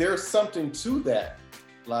there's something to that.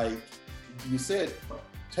 Like you said,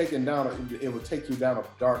 taken down, it would take you down a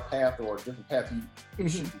dark path or a different path you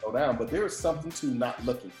shouldn't go down. But there is something to not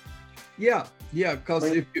looking. Yeah, because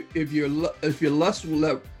if your lust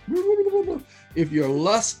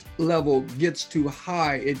level gets too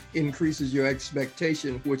high, it increases your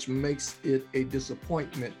expectation, which makes it a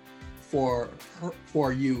disappointment for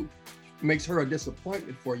you, makes her a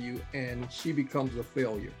disappointment for you, and she becomes a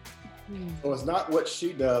failure. So it's not what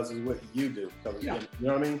she does, is what you do. You know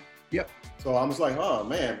what I mean? Yep. So I'm just like, oh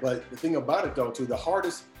man. But the thing about it though, the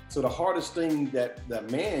hardest thing that the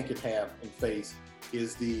man could have and face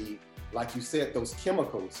is like you said, those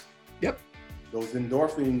chemicals. Yep. Those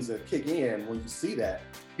endorphins that kick in when you see that.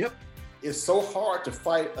 Yep. It's so hard to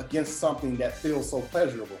fight against something that feels so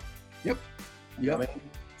pleasurable. Yep. You know what I mean?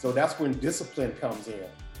 So that's when discipline comes in.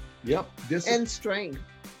 Yep. And strength.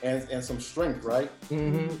 And some strength, right?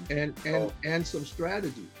 And some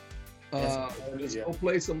strategy. Let's go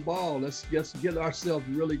play some ball. Let's just get ourselves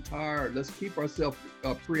really tired. Let's keep ourselves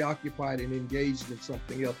preoccupied and engaged in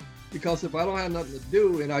something else. Because if I don't have nothing to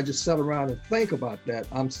do and I just sit around and think about that,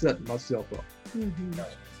 I'm setting myself up.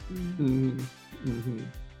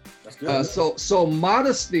 That's good. So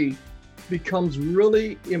modesty becomes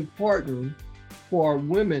really important for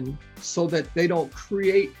women so that they don't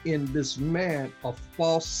create in this man a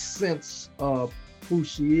false sense of who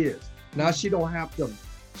she is. Now she don't have to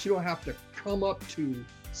come up to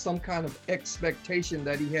some kind of expectation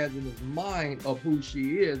that he has in his mind of who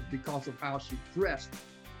she is because of how she dressed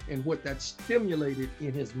and what that stimulated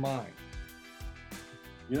in his mind.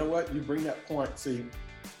 You know what? You bring that point. See,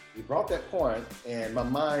 you brought that point, and my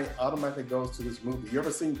mind automatically goes to this movie. You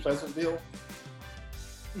ever seen Pleasantville?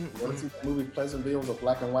 You ever seen that movie Pleasantville? It was a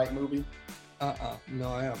black and white movie. No,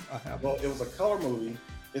 I haven't. Well, it was a color movie.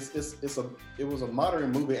 It was a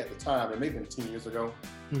modern movie at the time. It may have been 10 years ago.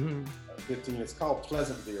 15. It's called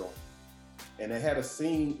Pleasantville, and it had a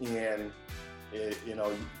scene in it,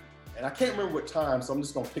 and I can't remember what time, so I'm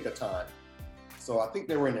just gonna pick a time. So I think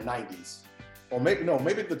they were in the 90s, or maybe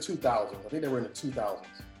the 2000s. I think they were in the 2000s.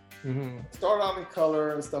 Started out in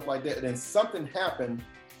color and stuff like that, and then something happened,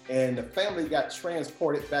 and the family got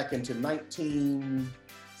transported back into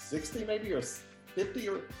 1960, maybe, or 50,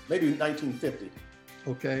 or maybe 1950.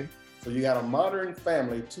 Okay. So you got a modern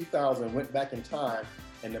family, 2000, went back in time,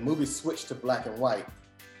 and the movie switched to black and white.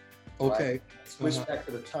 Okay. Right? Switched back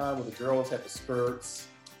to the time where the girls had the skirts,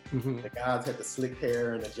 the guys had the slick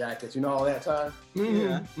hair and the jackets, all that time.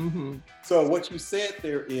 So what you said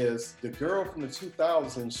there is the girl from the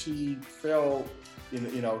 2000s, she fell,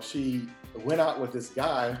 she went out with this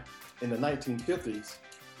guy in the 1950s,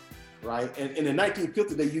 right? And in the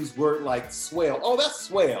 1950s, they used word like swell. Oh, that's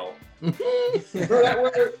swell. Remember that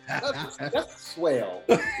word? That's swell.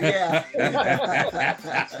 Yeah.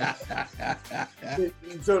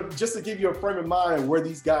 So just to give you a frame of mind where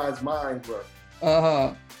these guys' minds were.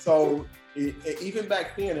 So even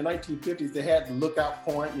back then, in the 1950s, they had the lookout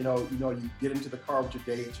point. You get into the car with your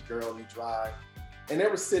date, your girl, and you drive, and they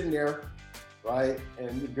were sitting there, right?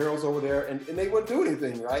 And the girls over there, and they wouldn't do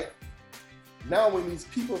anything, right? Now, when these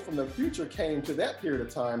people from the future came to that period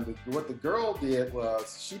of time, what the girl did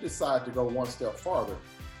was she decided to go one step farther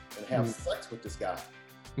and have sex with this guy,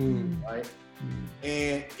 right?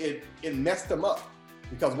 And it messed them up,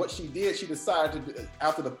 because what she did, she decided to,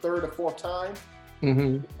 after the third or fourth time,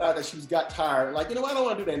 decided that she got tired. Like, I don't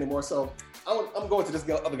want to do that anymore. So I'm going to this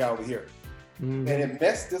other guy over here, and it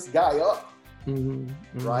messed this guy up,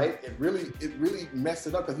 right? It really messed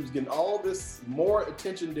it up, because he was getting all this more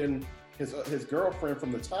attention than his girlfriend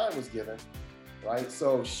from the time was given, right?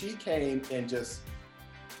 So she came and just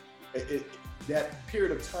that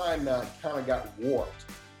period of time now kind of got warped.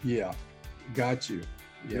 Yeah, got you.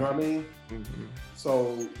 Yeah. You know what I mean?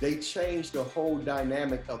 So they changed the whole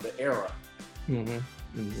dynamic of the era, right?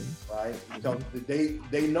 Because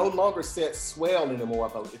they no longer said swell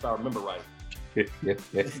anymore, if I remember right. They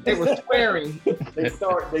were swearing. They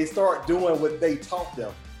start doing what they taught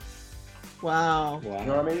them. Wow. You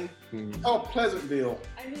know what I mean? It's called Pleasantville.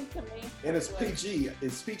 I think to me, and it's PG.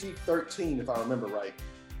 It's PG-13, if I remember right.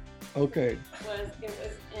 Okay. It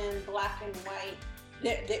was in black and white.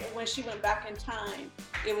 When she went back in time,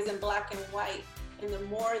 it was in black and white. And the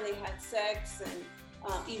more they had sex and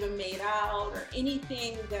even made out or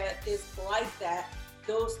anything that is like that,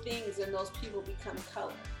 those things and those people become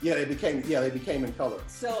color. Yeah, they became in color.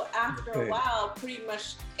 So after a while, pretty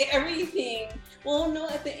much everything. Well, no,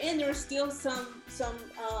 at the end there was still some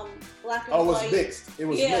black and white. Oh, it was mixed. It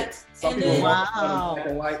was mixed. Some people walking around in black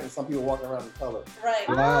and white, and some people walking around in color. Right.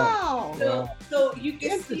 Wow. So you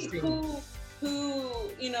can see who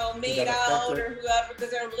made out or whoever, because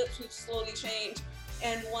their lips would slowly change.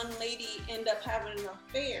 and one lady ended up having an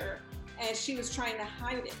affair, and she was trying to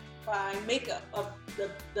hide it by makeup, of the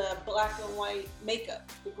black and white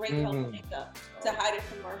makeup, the gray color makeup, to hide it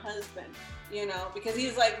from her husband, you know, because he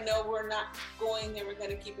was like, no, we're not going there, we're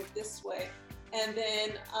going to keep it this way. And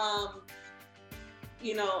then,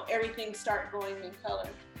 you know, everything started going in color.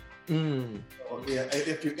 So, yeah,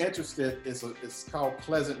 if you're interested, it's called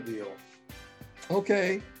Pleasantville.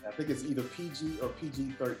 Okay. I think it's either PG or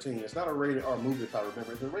PG-13. It's not a rated R movie, if I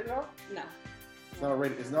remember. Is it rated R? No. It's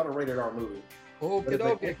not a rated R movie.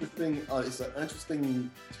 Okay. It's an interesting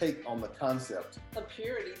take on the concept of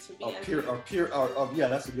purity, to be yeah,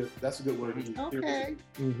 that's a good word. Okay.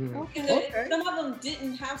 Okay. Some of them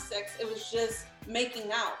didn't have sex; it was just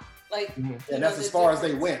making out, like. And that's as far as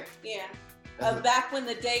they went. Yeah. Back when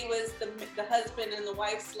the day was the husband and the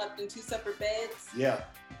wife slept in 2 separate beds. Yeah.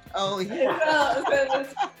 Oh yeah. So it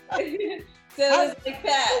was like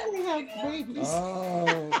that.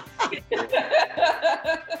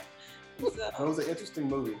 It was an interesting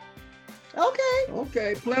movie.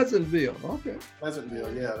 Okay. Pleasantville. Okay.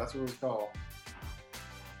 Pleasantville, yeah, that's what it was called.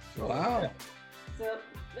 Wow. So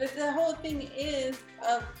the whole thing is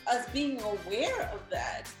of us being aware of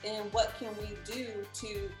that, and what can we do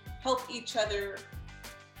to help each other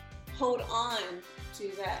hold on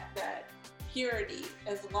to that purity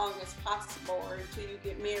as long as possible, or until you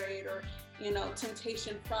get married, or, you know,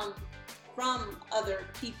 temptation from other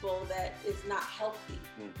people that is not healthy.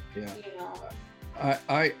 Yeah. You know.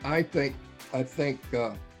 I think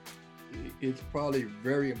it's probably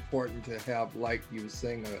very important to have, like you were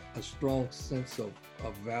saying, a strong sense of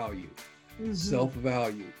value,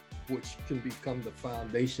 self-value, which can become the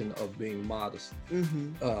foundation of being modest.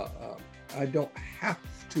 I don't have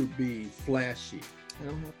to be flashy. I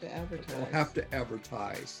don't have to advertise. I don't have to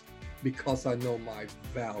advertise, because I know my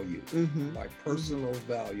value, my personal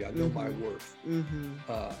value. I know my worth.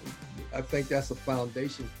 I think that's a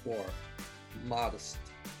foundation for modest,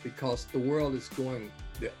 because the world is going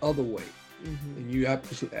the other way, and you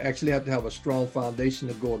actually have to have a strong foundation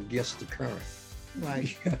to go against the current.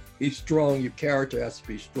 Right. Be strong. Your character has to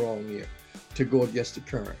be strong here to go against the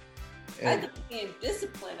current. I think being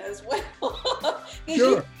disciplined as well. Because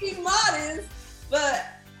Sure. you can be modest, but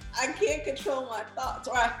I can't control my thoughts,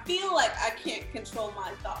 or I feel like I can't control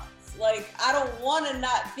my thoughts. Like, I don't want to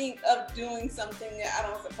not think of doing something that I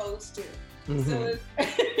don't supposed to. So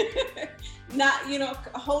it's not, you know,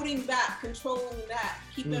 holding back, controlling that,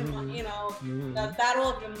 keeping, you know, the battle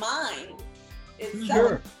of your mind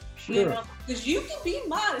itself. Sure. You know, because you can be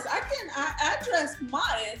modest. I dress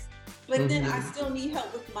modest, but then I still need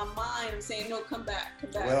help with my mind. I'm saying, no, come back.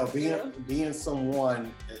 Well, being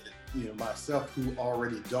someone, you know, myself, who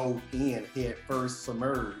already dove in head first,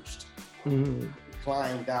 submerged,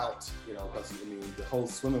 climbed out, you know, because I mean, the whole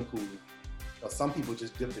swimming pool. Some people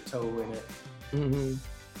just dip their toe in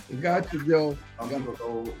it. Got you, Joe. Some people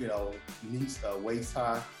go, you know, knees, waist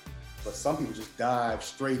high, but some people just dive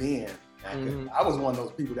straight in. I was one of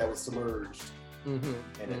those people that was submerged in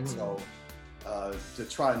it. So to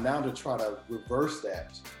try to reverse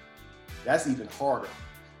that, that's even harder.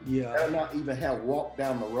 Yeah. Better not even have walked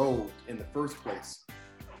down the road in the first place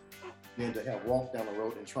than to have walked down the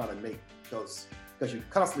road and trying to make those, because you're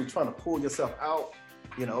constantly trying to pull yourself out,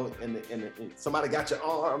 you know, and somebody got your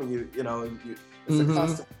arm, and you know, it's a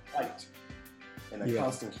constant fight and a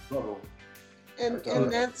constant struggle. And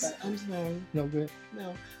that's, I'm sorry. No, good.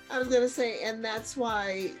 No, I was going to say, and that's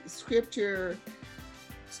why Scripture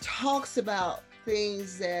talks about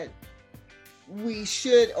things that we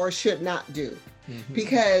should or should not do,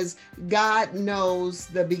 because God knows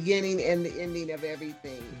the beginning and the ending of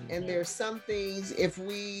everything. And there's some things, if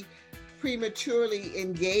we prematurely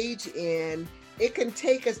engage in, it can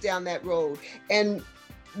take us down that road. And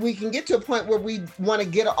we can get to a point where we want to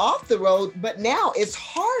get off the road, but now it's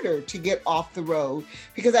harder to get off the road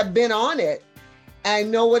because I've been on it. I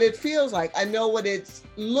know what it feels like. I know what it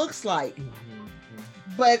looks like.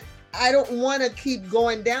 But I don't want to keep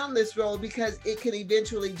going down this road because it can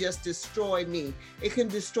eventually just destroy me. It can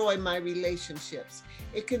destroy my relationships.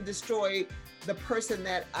 It can destroy the person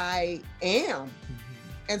that I am.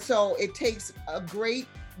 And so it takes a great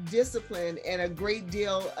discipline and a great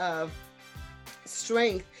deal of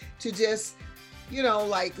strength to just, you know,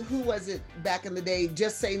 like, who was it back in the day?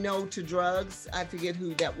 Just say no to drugs. I forget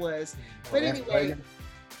who that was. But anyway,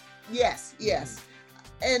 yes.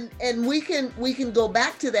 And we can go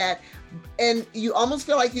back to that, and you almost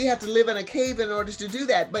feel like you have to live in a cave in order to do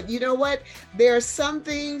that. But you know what? There are some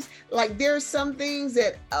things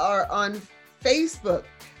that are on Facebook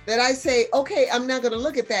that I say, okay, I'm not going to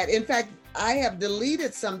look at that. In fact, I have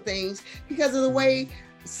deleted some things because of the way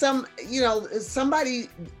somebody,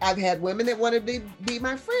 I've had women that want to be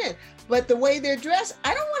my friend, but the way they're dressed,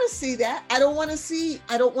 I don't want to see that. I don't want to see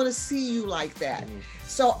you like that. Mm-hmm.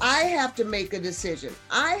 So I have to make a decision.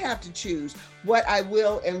 I have to choose what I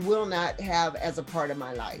will and will not have as a part of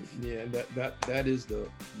my life. Yeah, that is the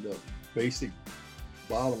basic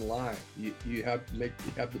bottom line. You have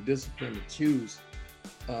the discipline to choose.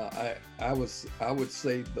 I would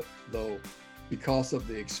say though, because of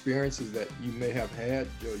the experiences that you may have had,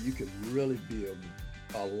 Joe, you could really be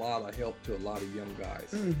a lot of help to a lot of young guys.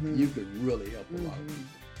 Mm-hmm. You could really help a lot of people.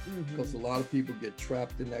 Because a lot of people get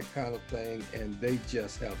trapped in that kind of thing and they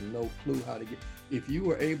just have no clue how to get. If you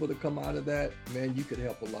were able to come out of that, man, you could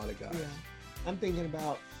help a lot of guys. Yeah. I'm thinking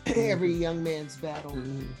about every young man's battle.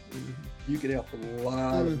 You could help a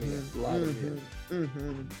lot of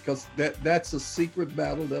men, because that's a secret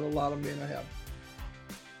battle that a lot of men are having.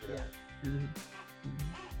 Yeah.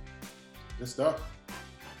 Good stuff.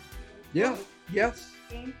 Yeah. Yes.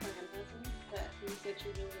 Game plan, wasn't it? That you said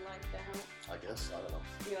you really liked that. I guess, I don't know.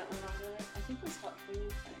 You don't remember it? I think it was called Game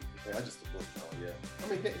Plan. Yeah, I just the book though, yeah. I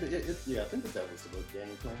mean, I think that was the book,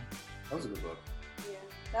 Game Plan. That was a good book. Yeah,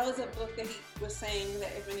 that was a book that he was saying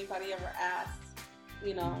that if anybody ever asked,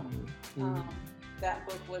 that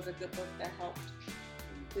book was a good book that helped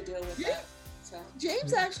to deal with that. So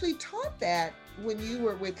James actually taught that when you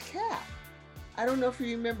were with Cap. I don't know if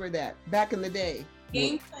you remember that back in the day.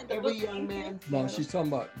 Game Plan. Every young man. No, she's talking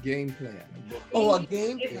about Game Plan. A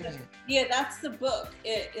game plan. Yeah, that's the book.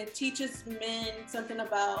 It teaches men something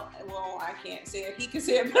about. Well, I can't say it. He can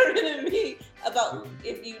say it better than me. About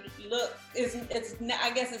if you look,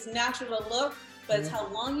 I guess it's natural to look, but it's how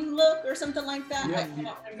long you look or something like that. Yeah, I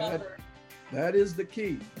don't remember. That is the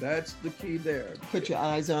key. That's the key there. Put your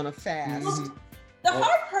eyes on a fast. The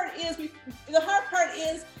hard part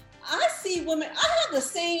is I see women. I have the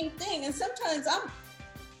same thing, and sometimes I'm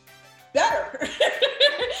better, and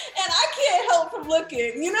I can't help from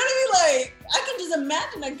looking. You know what I mean? Like I can just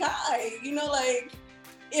imagine a guy. Like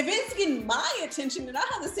if it's getting my attention, and I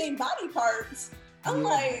have the same body parts. I'm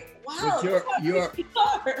like, wow.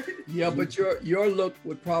 But your look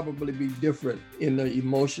would probably be different in the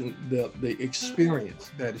emotion, the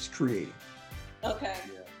experience that is created. Okay.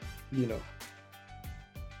 Yeah,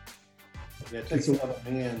 it takes other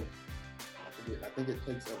men. I think it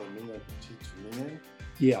takes other men to teach men.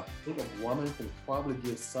 Yeah. I think a woman can probably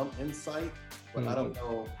give some insight, but I don't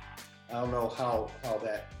know how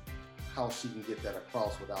she can get that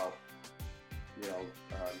across without,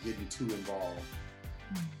 getting too involved.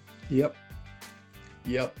 Yep.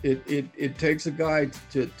 It takes a guy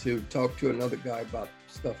to talk to another guy about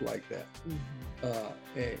stuff like that.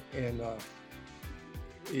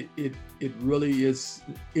 It really is.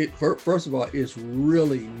 First of all, it's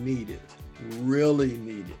really needed.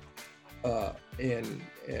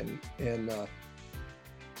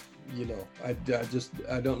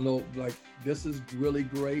 I don't know, like this is really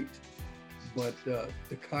great, but the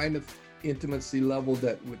kind of intimacy level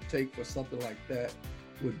that would take for something like that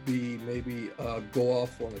would be maybe go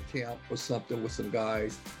off on a camp or something with some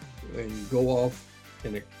guys, and go off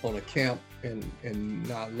on a camp and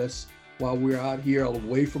now while we're out here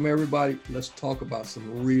away from everybody, let's talk about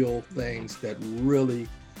some real things that really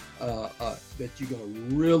that you're going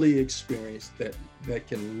to really experience, that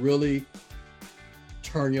can really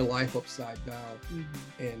turn your life upside down,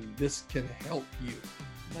 and this can help you.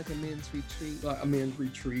 Like a men's retreat. Like a men's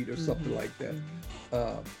retreat or something like that.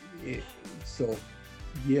 So,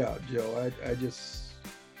 yeah, Joe, I just...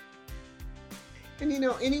 And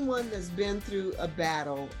anyone that's been through a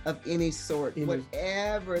battle of any sort,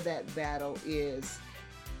 whatever that battle is,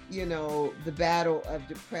 the battle of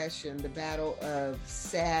depression, the battle of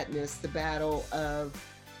sadness, the battle of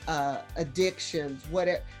addictions,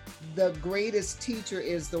 whatever, the greatest teacher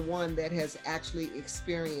is the one that has actually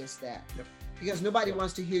experienced that. Yep. Because nobody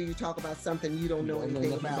wants to hear you talk about something you don't know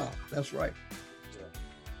anything about. That's right.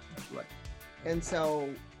 That's right. And so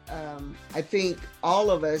I think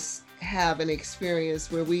all of us have an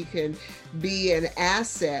experience where we can be an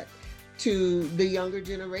asset to the younger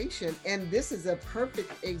generation. And this is a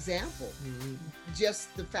perfect example.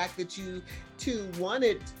 Just the fact that you two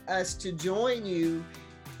wanted us to join you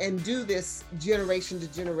and do this generation to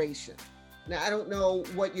generation. Now, I don't know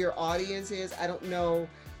what your audience is. I don't know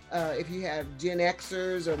if you have Gen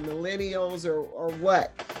Xers or millennials or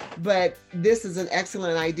what, but this is an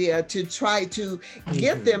excellent idea to try to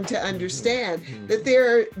get them to understand that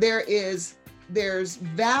there's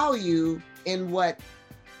value in what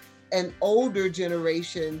an older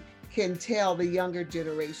generation can tell the younger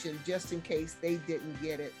generation, just in case they didn't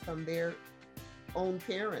get it from their own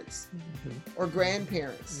parents or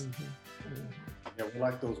grandparents. Yeah, we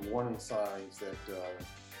like those warning signs that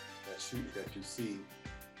you see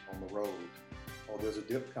on the road. Oh, there's a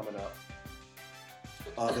dip coming up.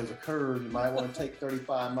 There's a curve. You might want to take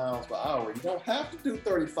 35 miles per hour. You don't have to do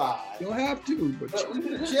 35. You don't have to, but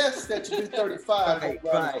we suggest that you do 35. Right.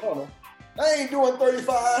 The corner. I ain't doing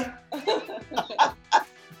 35.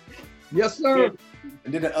 Yes, sir.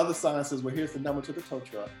 And then the other sign says, well, here's the number to the tow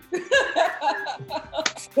truck.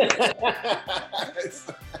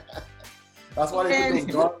 That's why they put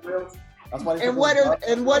those guardrails. That's why they and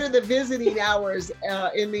what are the visiting hours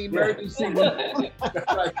in the emergency room?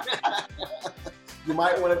 Right. You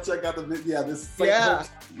might want to check out the video.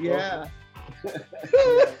 Yeah.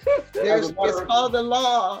 It's called the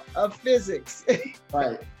law of physics.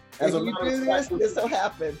 Right. If you do this, this will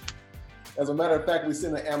happen. As a matter of fact, we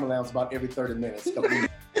send an ambulance about every 30 minutes.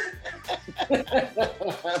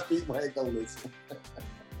 People ain't gonna listen.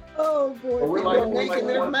 Oh boy, we're making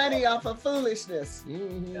their money off of foolishness.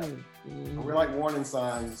 Mm-hmm. Yeah. Mm-hmm. We're like warning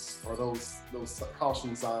signs or those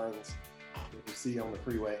caution signs that you see on the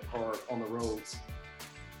freeway or on the roads.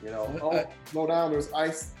 You know, slow down. There's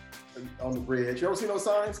ice on the bridge. You ever seen those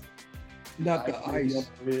signs? Not the ice on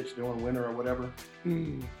the bridge during winter or whatever.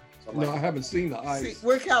 So no, I haven't seen the ice. See,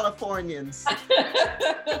 we're Californians.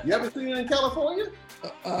 You ever seen it in California?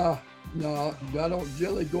 No, I don't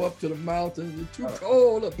generally go up to the mountains. It's too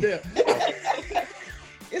cold up there.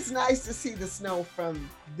 It's nice to see the snow from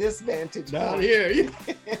this vantage point. Down here. You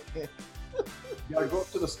gotta go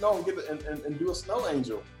up to the snow and get it and do a snow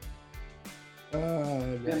angel.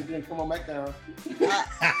 Then come on back down.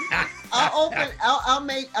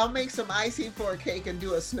 I'll make some icing for a cake and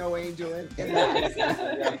do a snow angel in the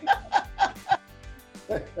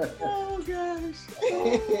ice. Oh gosh.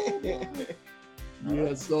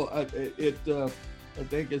 Yeah, so I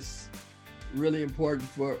think it's really important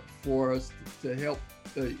for us to help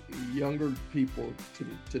the younger people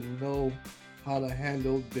to know how to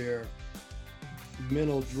handle their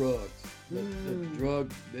mental drugs. The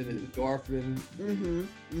drug that is endorphin,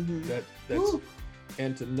 that's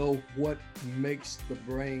and to know what makes the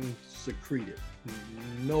brain secrete it,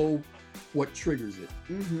 know what triggers it,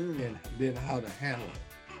 and then how to handle it.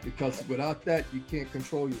 Because without that, you can't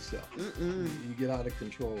control yourself. You get out of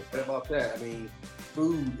control. What about that? I mean,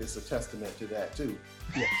 food is a testament to that too.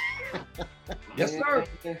 Yeah. Yes, sir.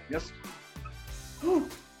 Yes.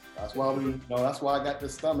 That's why that's why I got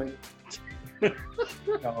this stomach.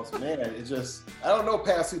 Because man, it just, I don't know,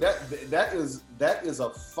 Pastor, that is a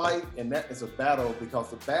fight and that is a battle,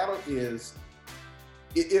 because the battle is,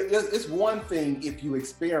 it's one thing if you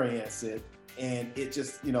experience it and it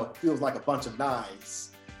just, feels like a bunch of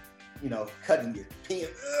knives, cutting your pin.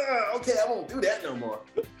 Okay, I won't do that no more.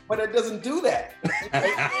 But it doesn't do that.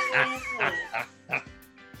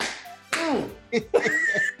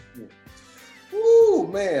 Ooh,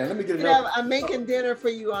 man, let me get another. I'm making dinner for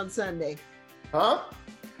you on Sunday. Huh?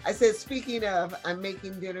 I said, speaking of, I'm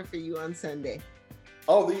making dinner for you on Sunday.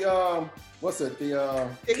 Oh, what's it? The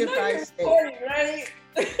chicken fried steak. Right?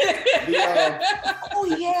 Oh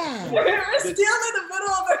yeah. We're still in the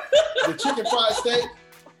middle of the chicken fried steak.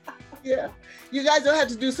 Yeah. You guys don't have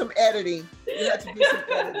to do some editing. You have to do some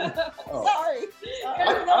editing. Oh. Sorry.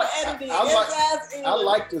 There's no editing. I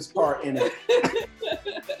like this part in it.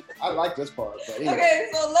 I like this part. Anyway. Okay,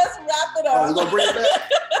 so let's wrap it up. Oh, we're gonna bring it back.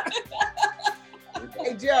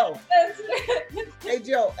 Hey Joe.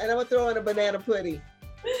 And I'm gonna throw in a banana pudding.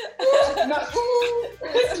 That's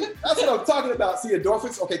what I'm talking about. See,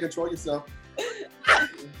 endorphins. Okay, control yourself.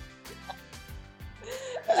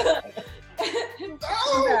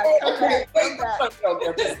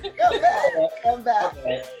 Come back.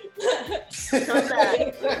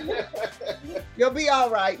 You'll be all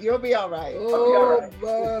right. Oh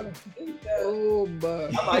my.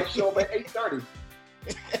 I might show up at 8:30.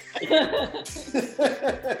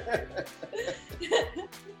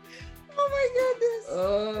 Oh my goodness.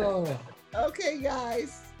 Oh. Okay,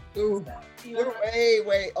 guys. Ooh. We're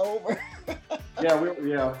way over.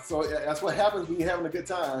 Yeah. So that's what happens when you're having a good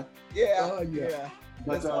time. Yeah.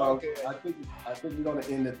 But I think we're gonna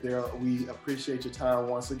end it there. We appreciate your time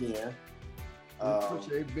once again. We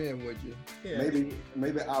appreciate being with you. Yeah.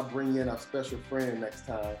 Maybe I'll bring in a special friend next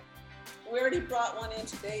time. We already brought one in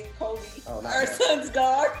today, Cody, our son's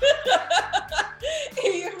dog.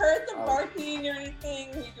 He heard the barking or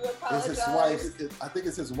anything. We do apologize. It's his wife. I think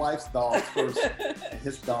it's his wife's dog first, and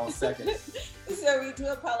his dog second. So we do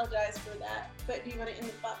apologize for that. But do you want to end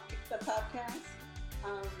the podcast?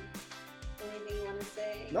 Anything you want to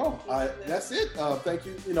say? No, that's it. Thank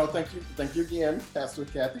you. Thank you again, Pastor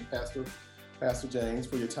Kathy, Pastor James,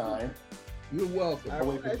 for your time. You're welcome.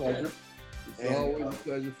 Always a pleasure. It's always a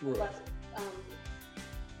pleasure for us.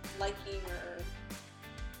 liking or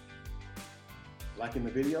liking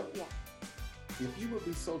the video? Yeah. If you would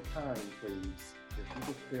be so kind, please, if you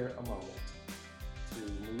could spare a moment to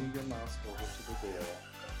move your mouse over to the bell,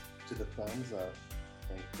 to the thumbs up,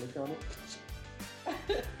 and click on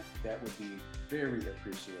it, that would be very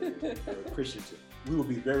appreciated. Appreciative. We will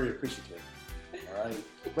be very appreciative. All right.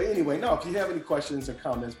 But anyway, no, if you have any questions or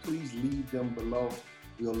comments, please leave them below.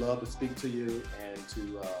 We'll love to speak to you and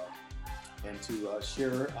to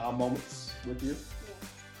share our moments with you.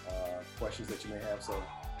 Questions that you may have. So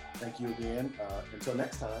thank you again. Until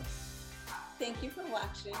next time. Thank you for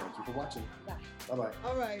watching. Thank you for watching. Bye. Bye-bye.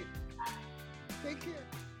 All right. Take care.